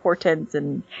and portents,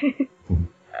 and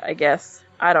I guess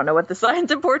I don't know what the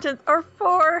signs and portents are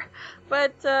for,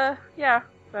 but yeah.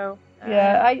 So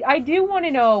yeah, I do want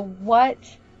to know what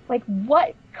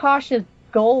Kosh's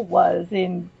goal was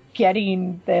in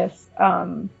getting this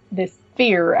this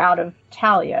fear out of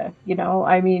Talia. You know,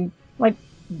 I mean, like,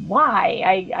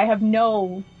 why? I have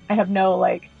no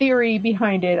like theory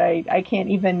behind it. I can't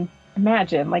even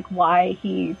imagine like why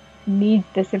he needs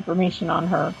this information on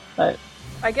her. But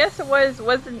I guess it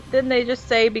didn't they just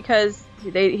say because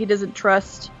he doesn't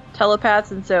trust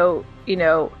telepaths, and so, you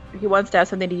know, he wants to have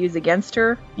something to use against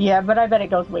her? Yeah, but I bet it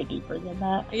goes way deeper than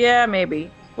that. Yeah, maybe.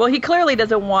 Well, he clearly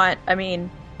doesn't want,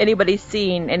 anybody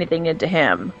seeing anything into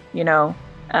him, you know?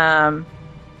 I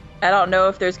don't know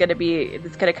if it's going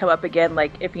to come up again,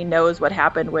 like, if he knows what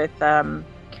happened with,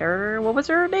 what was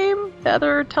her name? The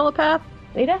other telepath?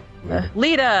 Lita?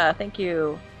 Lita, thank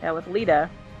you. Yeah, with Lita.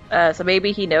 So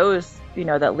maybe he knows, you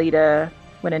know, that Lita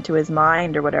went into his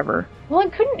mind or whatever. Well,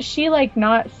 and couldn't she, like,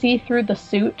 not see through the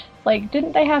suit? Like,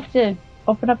 didn't they have to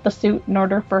open up the suit in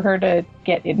order for her to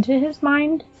get into his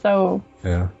mind? So,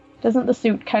 Yeah. doesn't the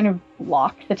suit kind of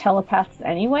block the telepaths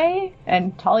anyway?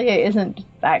 And Talia isn't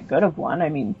that good of one. I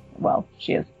mean, well,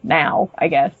 she is now, I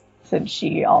guess, since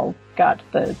she all got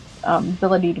the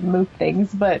ability to move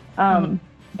things. But,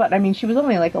 but I mean, she was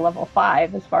only like a level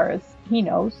 5 as far as he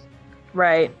knows.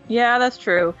 Right. Yeah, that's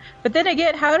true. But then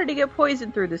again, how did he get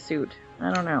poisoned through the suit?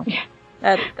 I don't know. Yeah.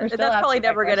 That's probably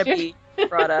never going to be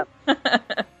brought up.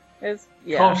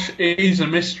 Gosh, he's a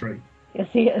mystery. Yes,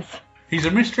 he is. He's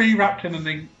a mystery wrapped in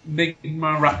an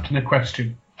enigma, wrapped in a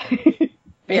question.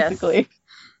 Basically.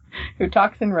 Who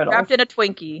talks in riddles. Wrapped in a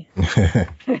Twinkie.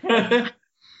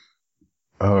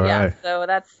 All right. Yeah, so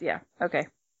that's, okay.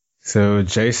 So,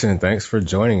 Jason, thanks for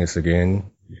joining us again.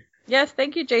 Yes,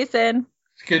 thank you, Jason.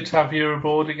 It's good to have you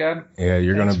aboard again. Yeah,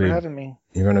 Thanks for having me.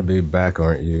 You're gonna be back,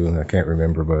 aren't you? I can't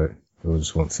remember, but we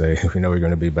just won't say. We know you're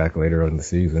gonna be back later on the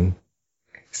season.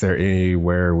 Is there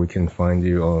anywhere we can find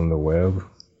you on the web?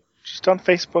 Just on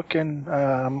Facebook, and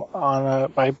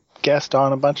I guest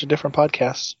on a bunch of different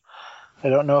podcasts. I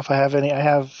don't know if I have any.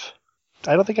 I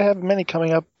don't think I have many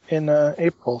coming up in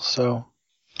April, so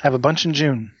I have a bunch in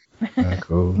June.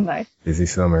 Cool. Nice. Busy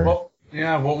summer. What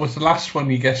was the last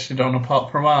one you guested on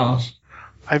apart from ours?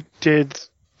 I did,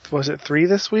 was it 3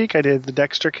 this week? I did the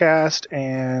Dexter cast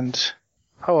and,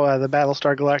 the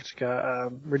Battlestar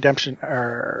Galactica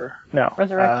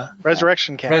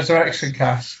Resurrection cast. Resurrection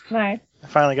cast. Nice. I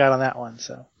finally got on that one,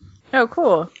 so. Oh,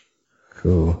 cool.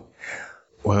 Cool.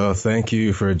 Well, thank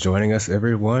you for joining us,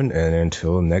 everyone, and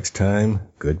until next time,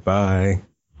 goodbye.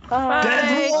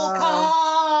 Bye.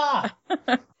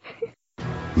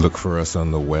 Look for us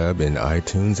on the web in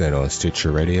iTunes and on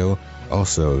Stitcher Radio.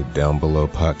 Also,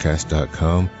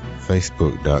 downbelowpodcast.com,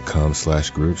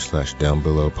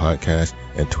 facebook.com/group/downbelowpodcast,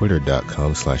 and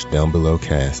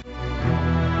twitter.com/downbelowcast.